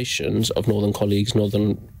frustrations of northern colleagues,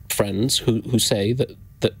 northern friends who say that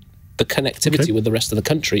the connectivity with the rest of the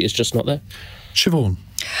country is just not there. Siobhain.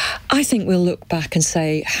 I think we'll look back and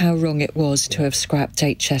say how wrong it was to have scrapped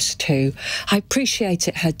HS2. I appreciate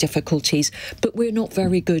it had difficulties, but we're not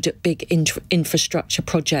very good at big infrastructure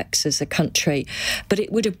projects as a country. But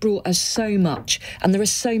it would have brought us so much. And there are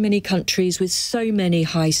so many countries with so many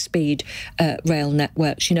high-speed rail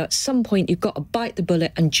networks. You know, at some point you've got to bite the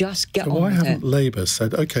bullet and just get on with it. Why haven't Labour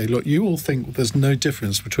said, OK, look, you all think there's no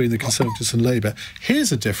difference between the Conservatives and Labour.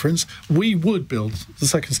 Here's a difference. We would build the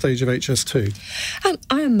second stage of HS2.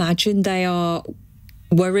 I imagine they are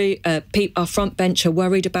worried, our front bench are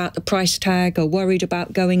worried about the price tag, or worried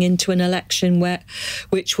about going into an election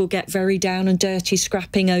which will get very down and dirty,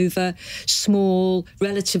 scrapping over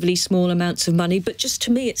relatively small amounts of money. But just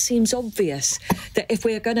to me, it seems obvious that if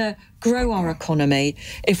we're going to grow our economy,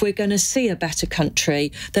 if we're going to see a better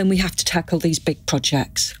country, then we have to tackle these big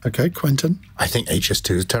projects. OK, Quentin? I think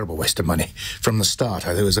HS2 is a terrible waste of money. From the start,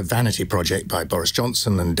 there was a vanity project by Boris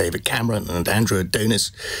Johnson and David Cameron and Andrew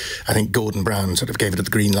Adonis. I think Gordon Brown sort of gave it the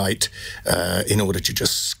green light in order to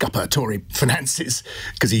just scupper Tory finances,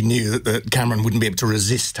 because he knew that Cameron wouldn't be able to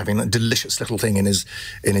resist having that delicious little thing in his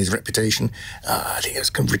reputation. I think it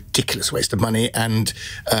was a ridiculous waste of money. And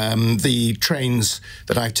the trains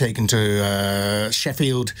that I've taken to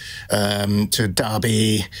Sheffield, to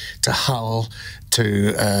Derby, to Hull,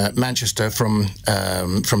 to Manchester from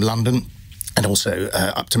London, and also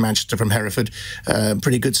up to Manchester from Hereford,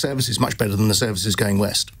 pretty good services, much better than the services going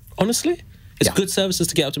west. Honestly? It's good services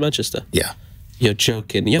to get up to Manchester? Yeah. You're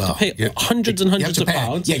joking. You have to pay hundreds and hundreds of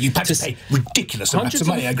pounds. Yeah, you have to pay ridiculous amounts of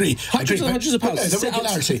money. I agree. Hundreds and hundreds of pounds to sit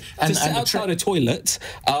outside a toilet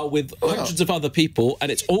with hundreds of other people,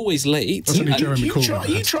 and it's always late. You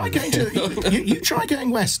try going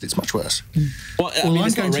west. It's much worse. Well,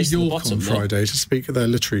 I'm going to York on Friday to speak at their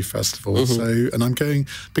literary festival. And I'm going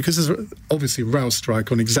because there's obviously a rail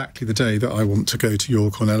strike on exactly the day that I want to go to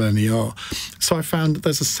York on LNER. So I found that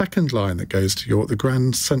there's a second line that goes to York, the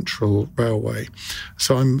Grand Central Railway.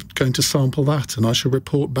 So I'm going to sample that, and I shall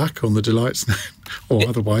report back on the delights, or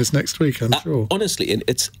otherwise, next week, I'm sure. Honestly,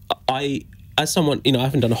 as someone, I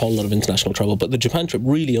haven't done a whole lot of international travel, but the Japan trip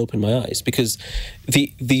really opened my eyes, because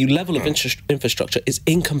the level of infrastructure is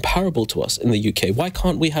incomparable to us in the UK. Why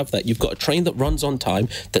can't we have that? You've got a train that runs on time,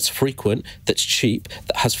 that's frequent, that's cheap,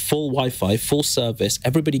 that has full Wi-Fi, full service,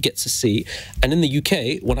 everybody gets a seat. And in the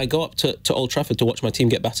UK, when I go up to Old Trafford to watch my team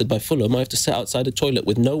get battered by Fulham, I have to sit outside a toilet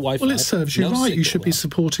with no Wi-Fi. Well, it serves you right. You should be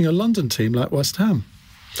supporting a London team like West Ham.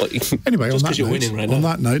 Well, anyway, just because you're winning right now. On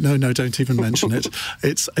that note, no, don't even mention it.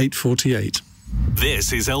 It's 8:48.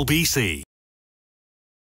 This is LBC.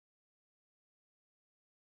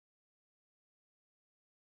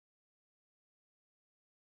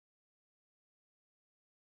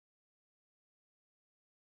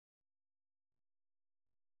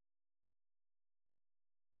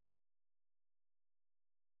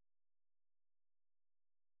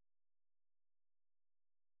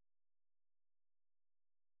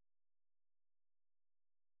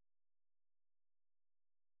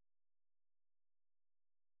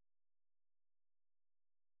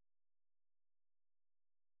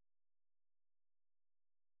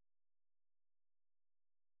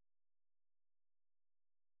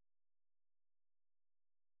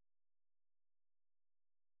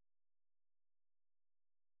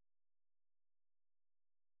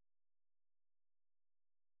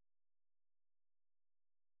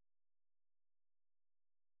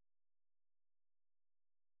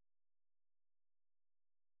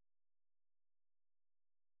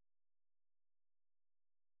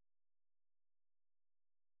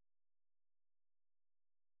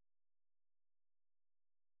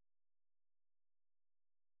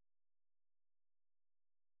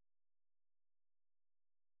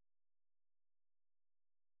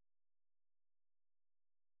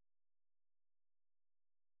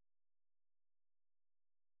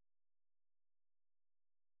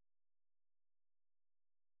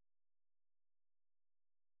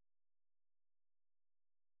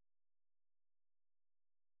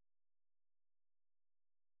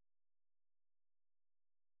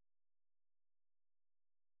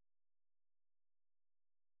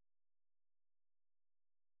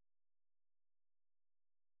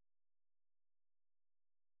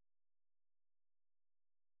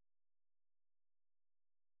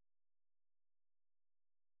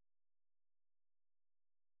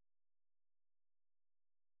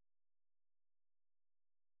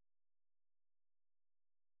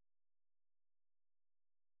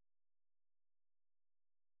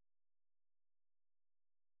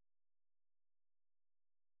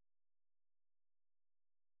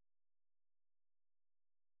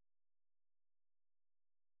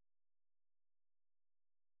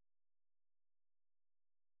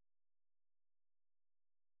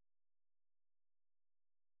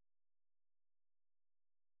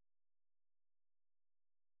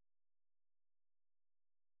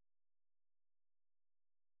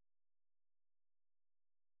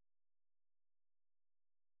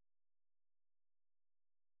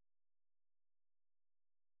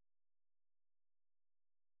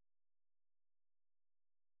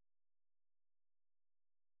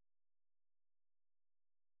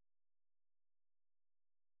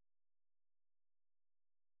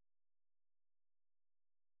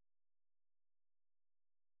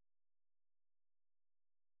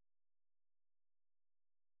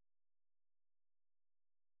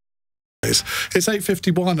 days. It's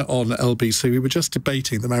 8:51 on LBC. We were just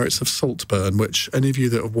debating the merits of Saltburn, which any of you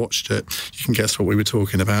that have watched it, you can guess what we were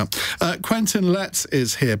talking about. Quentin Letts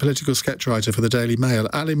is here, political sketchwriter for the Daily Mail.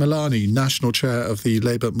 Ali Milani, national chair of the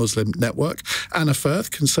Labour Muslim Network. Anna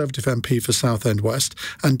Firth, Conservative MP for Southend West.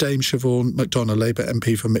 And Dame Siobhain McDonagh, Labour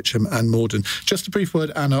MP for Mitcham and Morden. Just a brief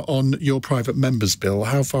word, Anna, on your private member's bill.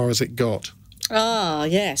 How far has it got? Ah,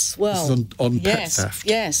 yes. Well, this is on pet theft.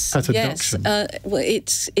 Yes, pet abduction. Well,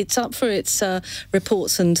 it's up for its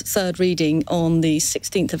reports and third reading on the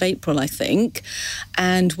 16th of April, I think,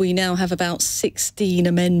 and we now have about 16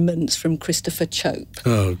 amendments from Christopher Chope.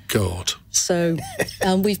 Oh God! So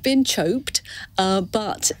we've been choped,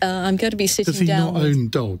 but I'm going to be sitting down. Does he not own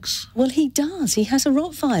dogs? Well, he does. He has a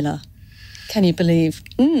Rottweiler. Can you believe?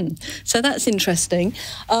 So that's interesting.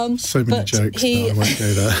 So many jokes. No, I won't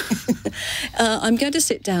go there. I'm going to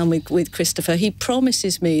sit down with Christopher. He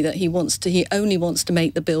promises me that he only wants to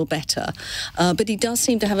make the bill better, but he does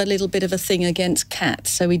seem to have a little bit of a thing against cats.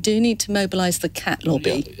 So we do need to mobilise the cat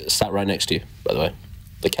lobby. Yeah, sat right next to you, by the way.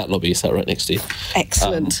 The cat lobby is sat right next to you.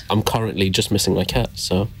 Excellent. I'm currently just missing my cat,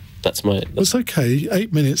 so. It's okay.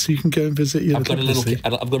 8 minutes, you can go and visit your I've got a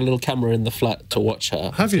little camera in the flat to watch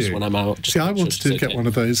her. Have you? When I'm out. See, I wanted to get one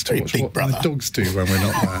of those to watch what my dogs do when we're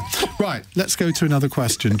not there. Right, let's go to another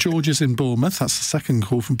question. George is in Bournemouth. That's the second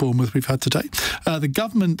call from Bournemouth we've had today. The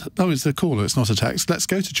government... Oh, it's the caller. It's not a text. Let's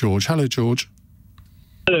go to George. Hello, George.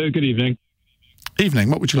 Hello, good evening.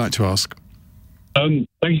 Evening. What would you like to ask? Thank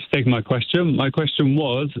you for taking my question. My question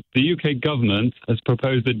was, the UK government has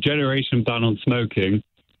proposed a generation ban on smoking,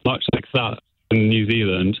 much like that in New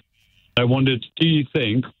Zealand. I wondered, do you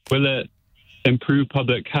think, will it improve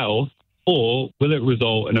public health, or will it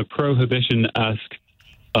result in a prohibition-esque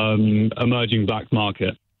emerging black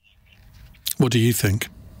market? What do you think?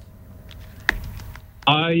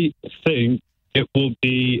 I think it will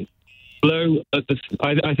be slow at the...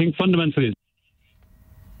 I think fundamentally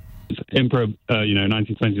it's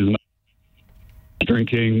 1920s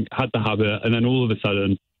drinking, had the habit, and then all of a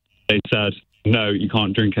sudden they said, no, you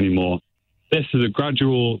can't drink anymore. This is a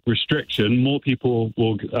gradual restriction. More people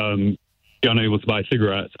will be unable to buy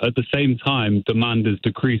cigarettes. At the same time, demand is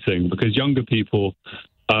decreasing because younger people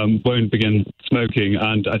won't begin smoking.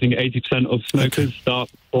 And I think 80% of smokers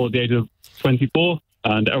start before the age of 24,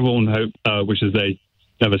 and everyone wishes they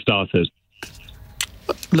never started.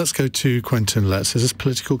 Let's go to Quentin Letts. Is this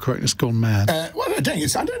political correctness gone mad? Well, I don't know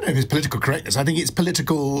if it's political correctness. I think it's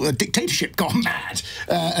political dictatorship gone mad.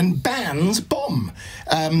 And bans bomb.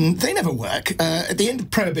 They never work. At the end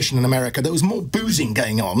of Prohibition in America, there was more boozing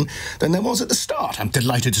going on than there was at the start, I'm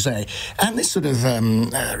delighted to say. And this sort of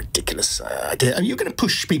ridiculous idea, you're going to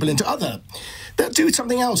push people into other... They'll do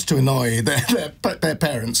something else to annoy their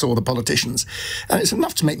parents or the politicians. And it's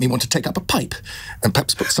enough to make me want to take up a pipe and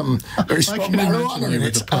perhaps put some very strong marijuana in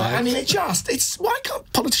it. I mean, why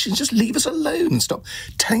can't politicians just leave us alone and stop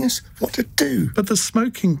telling us what to do? But the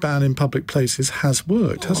smoking ban in public places has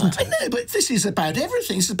worked, hasn't it? I know, but this is about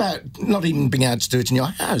everything. It's about not even being able to do it in your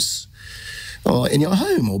house or in your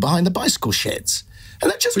home or behind the bicycle sheds. And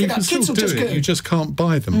they'll just get out. Kids will just go. You just can't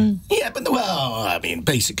buy them. Yeah, but,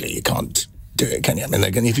 basically you can't do it, can you? I mean,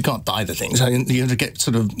 if you can't buy the things, you have to get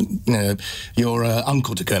sort of, your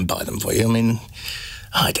uncle to go and buy them for you. I mean,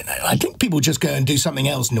 I don't know. I think people just go and do something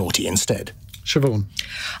else naughty instead. Siobhain.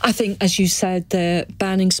 I think, as you said, the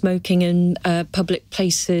banning smoking in public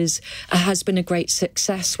places has been a great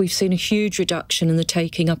success. We've seen a huge reduction in the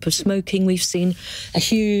taking up of smoking. We've seen a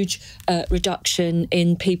huge reduction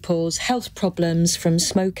in people's health problems from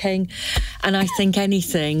smoking. And I think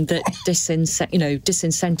anything that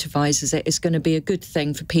disincentivises it is going to be a good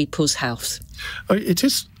thing for people's health. It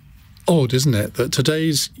is odd, isn't it, that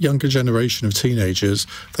today's younger generation of teenagers,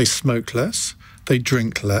 they smoke less, they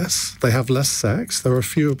drink less, they have less sex, there are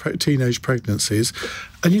fewer teenage pregnancies,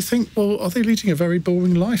 and you think, well, are they leading a very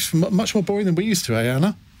boring life? Much more boring than we used to,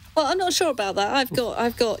 Anna? Well, I'm not sure about that. I've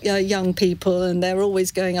got young people, and they're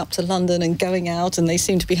always going up to London and going out, and they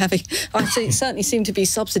seem to be certainly seem to be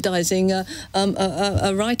subsidising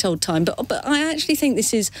a right old time. But I actually think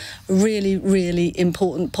this is really, really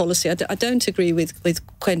important policy. I don't agree with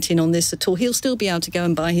Quentin on this at all. He'll still be able to go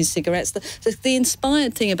and buy his cigarettes. The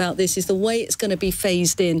inspired thing about this is the way it's going to be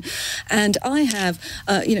phased in. And I have,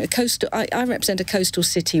 I represent a coastal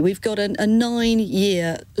city. We've got a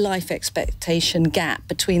 9-year life expectation gap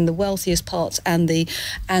between the wealthiest parts and the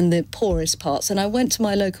poorest parts. And I went to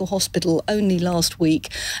my local hospital only last week,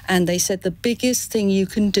 and they said the biggest thing you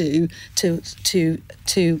can do to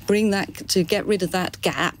get rid of that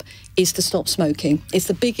gap is to stop smoking. It's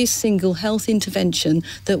the biggest single health intervention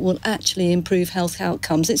that will actually improve health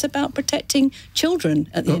outcomes. It's about protecting children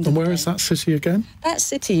at the end of the day. And where is that city again? That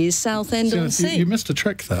city is Southend on Sea. You missed a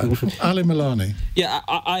trick there. Ali Milani. Yeah,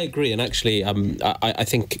 I agree. And actually, I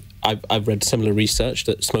think I've read similar research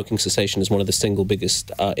that smoking cessation is one of the single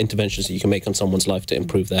biggest interventions that you can make on someone's life to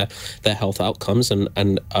improve their health outcomes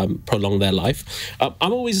and prolong their life.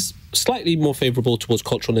 I'm always slightly more favourable towards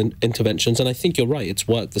cultural interventions, and I think you're right. It's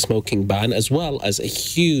worked, the smoking ban, as well as a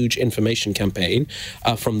huge information campaign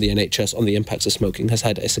from the NHS on the impacts of smoking, has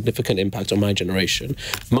had a significant impact on my generation.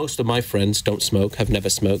 Most of my friends don't smoke, have never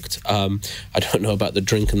smoked. I don't know about the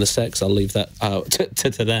drink and the sex. I'll leave that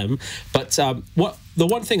to them. But the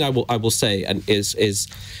one thing I will say is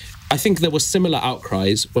I think there were similar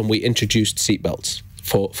outcries when we introduced seatbelts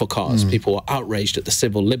for cars. People were outraged at the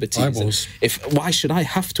civil liberties. I was. Why should I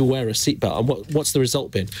have to wear a seatbelt? And what's the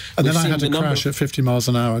result been? And then I had to crash at 50 miles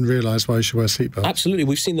an hour and realise why you should wear a seatbelt. Absolutely.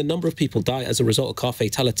 We've seen the number of people die as a result of car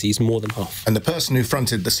fatalities more than half. And the person who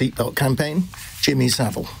fronted the seatbelt campaign, Jimmy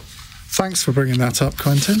Savile. Thanks for bringing that up,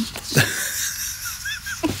 Quentin.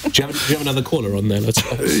 Do you have another caller on there?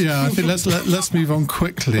 Yeah, I think let's move on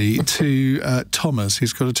quickly to Thomas,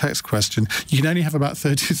 who's got a text question. You can only have about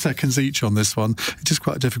 30 seconds each on this one. It is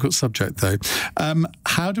quite a difficult subject, though.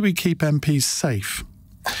 How do we keep MPs safe?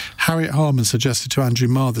 Harriet Harman suggested to Andrew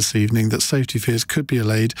Marr this evening that safety fears could be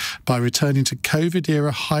allayed by returning to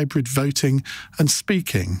COVID-era hybrid voting and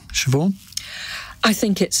speaking. Siobhain? I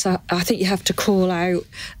think you have to call out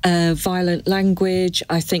violent language.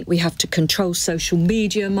 I think we have to control social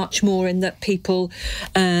media much more, in that people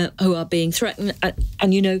who are being threatened,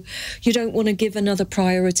 and you don't want to give another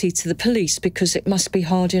priority to the police because it must be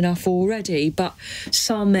hard enough already. But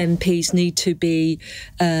some MPs need to be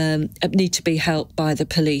helped by the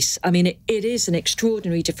police. I mean, it is an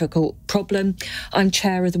extraordinarily difficult problem. I'm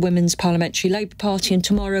chair of the Women's Parliamentary Labour Party, and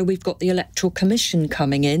tomorrow we've got the Electoral Commission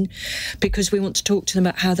coming in because we want to talk to them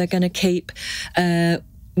about how they're going to keep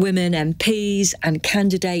women MPs and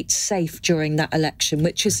candidates safe during that election,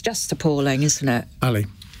 which is just appalling, isn't it? Ali?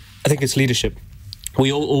 I think it's leadership.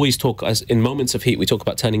 We always talk, as in moments of heat, we talk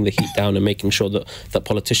about turning the heat down and making sure that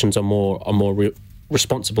politicians are more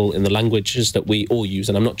responsible in the languages that we all use.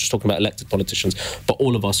 And I'm not just talking about elected politicians, but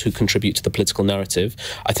all of us who contribute to the political narrative.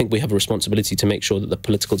 I think we have a responsibility to make sure that the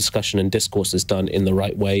political discussion and discourse is done in the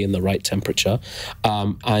right way, in the right temperature.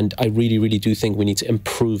 And I really, really do think we need to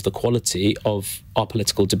improve the quality of our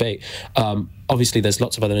political debate. Obviously, there's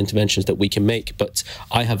lots of other interventions that we can make, but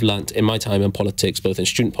I have learnt in my time in politics, both in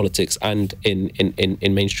student politics and in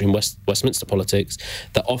mainstream Westminster politics,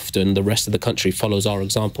 that often the rest of the country follows our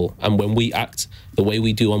example. And when we act the way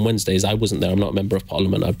we do on Wednesdays, I wasn't there, I'm not a member of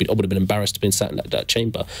Parliament, I would have been embarrassed to be sat in that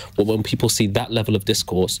chamber. But when people see that level of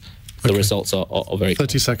discourse, the results are very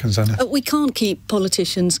 30 seconds, Anna. We can't keep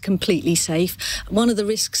politicians completely safe. One of the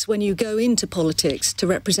risks when you go into politics to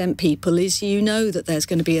represent people is you know that there's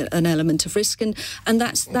going to be an element of risk, and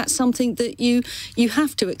that's something that you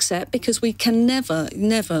have to accept, because we can never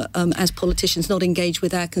as politicians not engage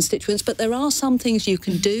with our constituents. But there are some things you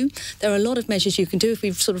can do. There are a lot of measures you can do. If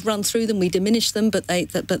we've sort of run through them, we diminish them, but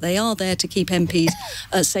they are there to keep MPs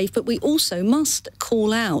safe. But we also must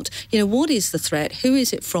call out, what is the threat, who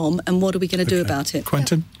is it from, and what are we going to do about it?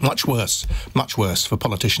 Quentin? Much worse for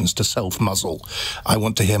politicians to self-muzzle. I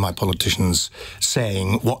want to hear my politicians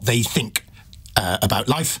saying what they think about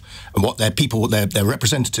life and what they're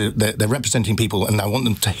representing people, and I want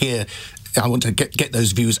them to hear. I want to get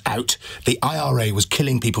those views out. The IRA was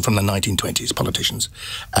killing people from the 1920s, politicians.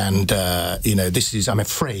 And, this is, I'm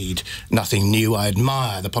afraid, nothing new. I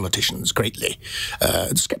admire the politicians greatly.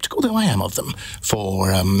 Sceptical though I am of them for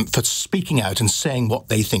speaking out and saying what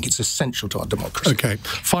they think. It's essential to our democracy. OK,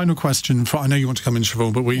 final question. I know you want to come in,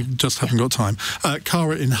 Siobhain, but we just haven't got time.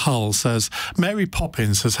 Cara in Hull says, Mary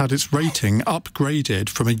Poppins has had its rating upgraded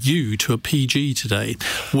from a U to a PG today.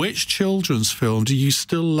 Which children's film do you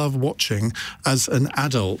still love watching as an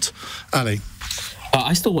adult? Ali?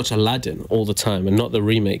 I still watch Aladdin all the time, and not the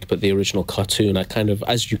remake, but the original cartoon. I kind of,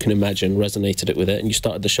 as you can imagine, resonated with it, and you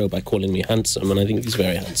started the show by calling me handsome, and I think he's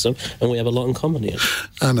very handsome, and we have a lot in common here.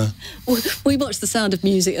 Anna? We watch The Sound of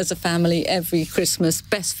Music as a family every Christmas.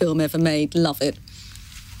 Best film ever made. Love it.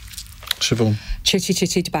 Siobhain? Chitty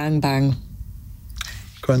Chitty Bang Bang.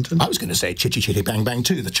 Quentin? I was going to say Chitty Chitty Bang Bang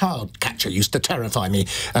too. The child catcher used to terrify me,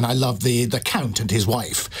 and I love the Count and his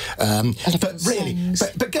wife. But really,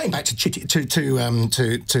 but going back to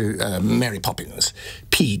Mary Poppins,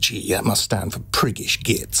 PG, that must stand for priggish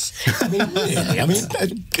gits. I mean,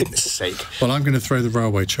 really, goodness sake. Well, I'm going to throw the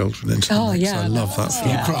Railway Children into the mix. I love that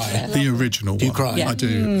film. You cry? The original one. You cry? I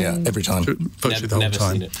do. Yeah, every time. Virtually the whole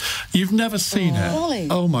time. You've never seen it? Golly.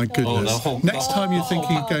 Oh, my goodness. Next time you're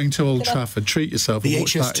thinking of going to Old Trafford, treat yourself and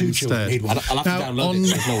watch that instead. I'll have to download it.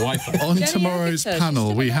 There's no Wi-Fi. On tomorrow's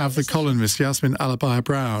panel, we have the columnist Yasmin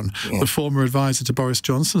Alabaya-Brown, the former advisor to Boris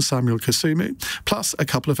Johnson, Samuel Kasumu, plus a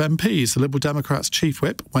couple of MPs, the Liberal Democrats' Chief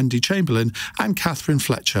Whip, Wendy Chamberlain, and Catherine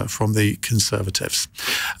Fletcher from the Conservatives.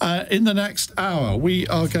 In the next hour, we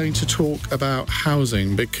are going to talk about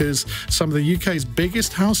housing because some of the UK's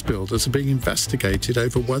biggest house builders are being investigated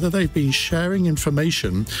over whether they've been sharing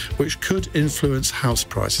information which could influence house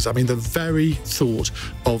prices. I mean, the very thought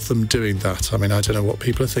of them doing that, I mean, I don't know what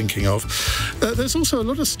people are thinking of. There's also a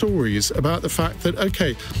lot of stories about the fact that,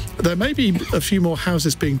 OK, there may be a few more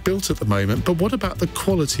houses being built at the moment, but what about the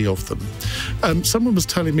quality of them? Someone was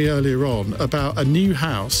telling me earlier on about a new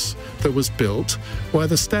house that was built where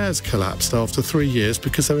the stairs collapsed after 3 years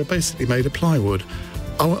because they were basically made of plywood.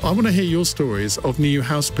 I want to hear your stories of new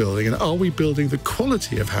house building, and are we building the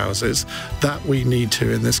quality of houses that we need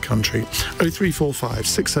to in this country? 0345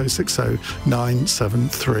 6060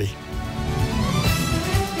 973.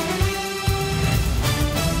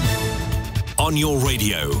 On your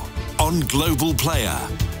radio, on Global Player,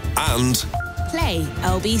 and Play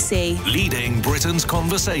LBC. Leading Britain's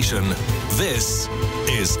conversation. This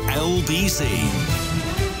is LBC.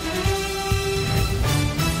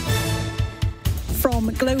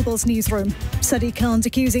 From Global's newsroom, Sadiq Khan's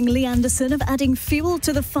accusing Lee Anderson of adding fuel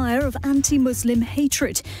to the fire of anti-Muslim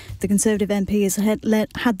hatred. The Conservative MP has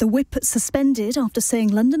had the whip suspended after saying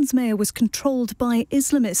London's mayor was controlled by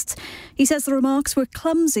Islamists. He says the remarks were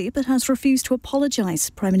clumsy but has refused to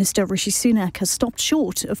apologise. Prime Minister Rishi Sunak has stopped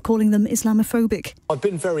short of calling them Islamophobic. I've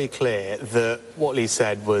been very clear that what Lee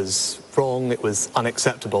said was wrong, it was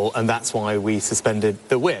unacceptable, and that's why we suspended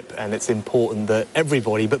the whip. And it's important that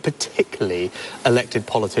everybody, but particularly elected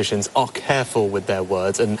politicians, are careful with their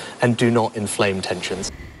words and do not inflame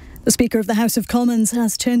tensions. The Speaker of the House of Commons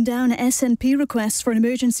has turned down SNP requests for an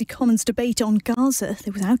emergency Commons debate on Gaza.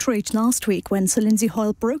 There was outrage last week when Sir Lindsay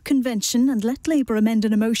Hoyle broke convention and let Labour amend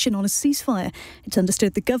an motion on a ceasefire. It's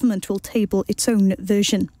understood the government will table its own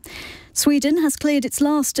version. Sweden has cleared its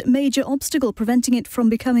last major obstacle preventing it from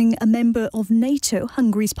becoming a member of NATO.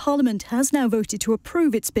 Hungary's parliament has now voted to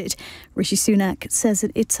approve its bid. Rishi Sunak says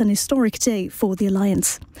that it's an historic day for the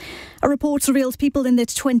alliance. A report revealed people in their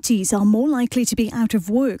 20s are more likely to be out of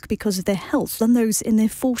work because of their health than those in their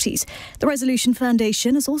 40s. The Resolution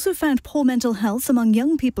Foundation has also found poor mental health among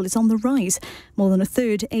young people is on the rise. More than a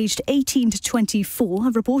third aged 18 to 24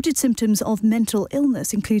 have reported symptoms of mental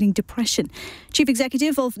illness, including depression. Chief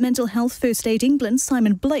Executive of Mental Health First Aid England,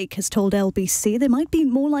 Simon Blake, has told LBC they might be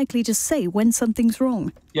more likely to say when something's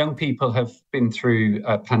wrong. Young people have been through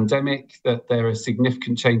a pandemic, that there are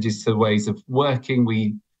significant changes to the ways of working.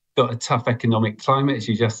 We got a tough economic climate, as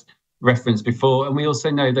you just referenced before. And we also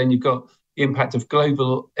know then you've got the impact of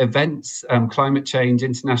global events, climate change,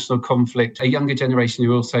 international conflict. A younger generation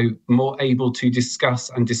who are also more able to discuss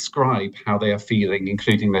and describe how they are feeling,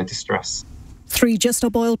 including their distress. 3 Just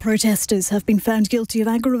Stop Oil protesters have been found guilty of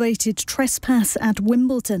aggravated trespass at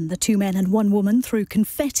Wimbledon. The 2 men and 1 woman threw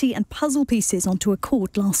confetti and puzzle pieces onto a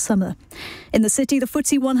court last summer. In the city, the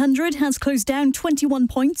FTSE 100 has closed down 21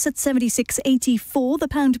 points at 76.84. The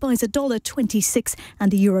pound buys $1.26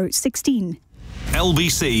 and the euro 16.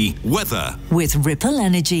 LBC Weather. With Ripple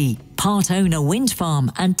Energy. Part own a wind farm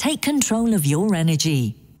and take control of your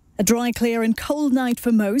energy. A dry, clear and cold night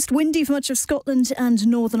for most. Windy for much of Scotland and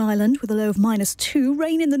Northern Ireland with a low of -2.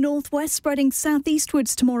 Rain in the northwest spreading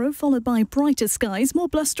southeastwards tomorrow, followed by brighter skies. More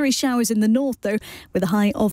blustery showers in the north, though, with a high of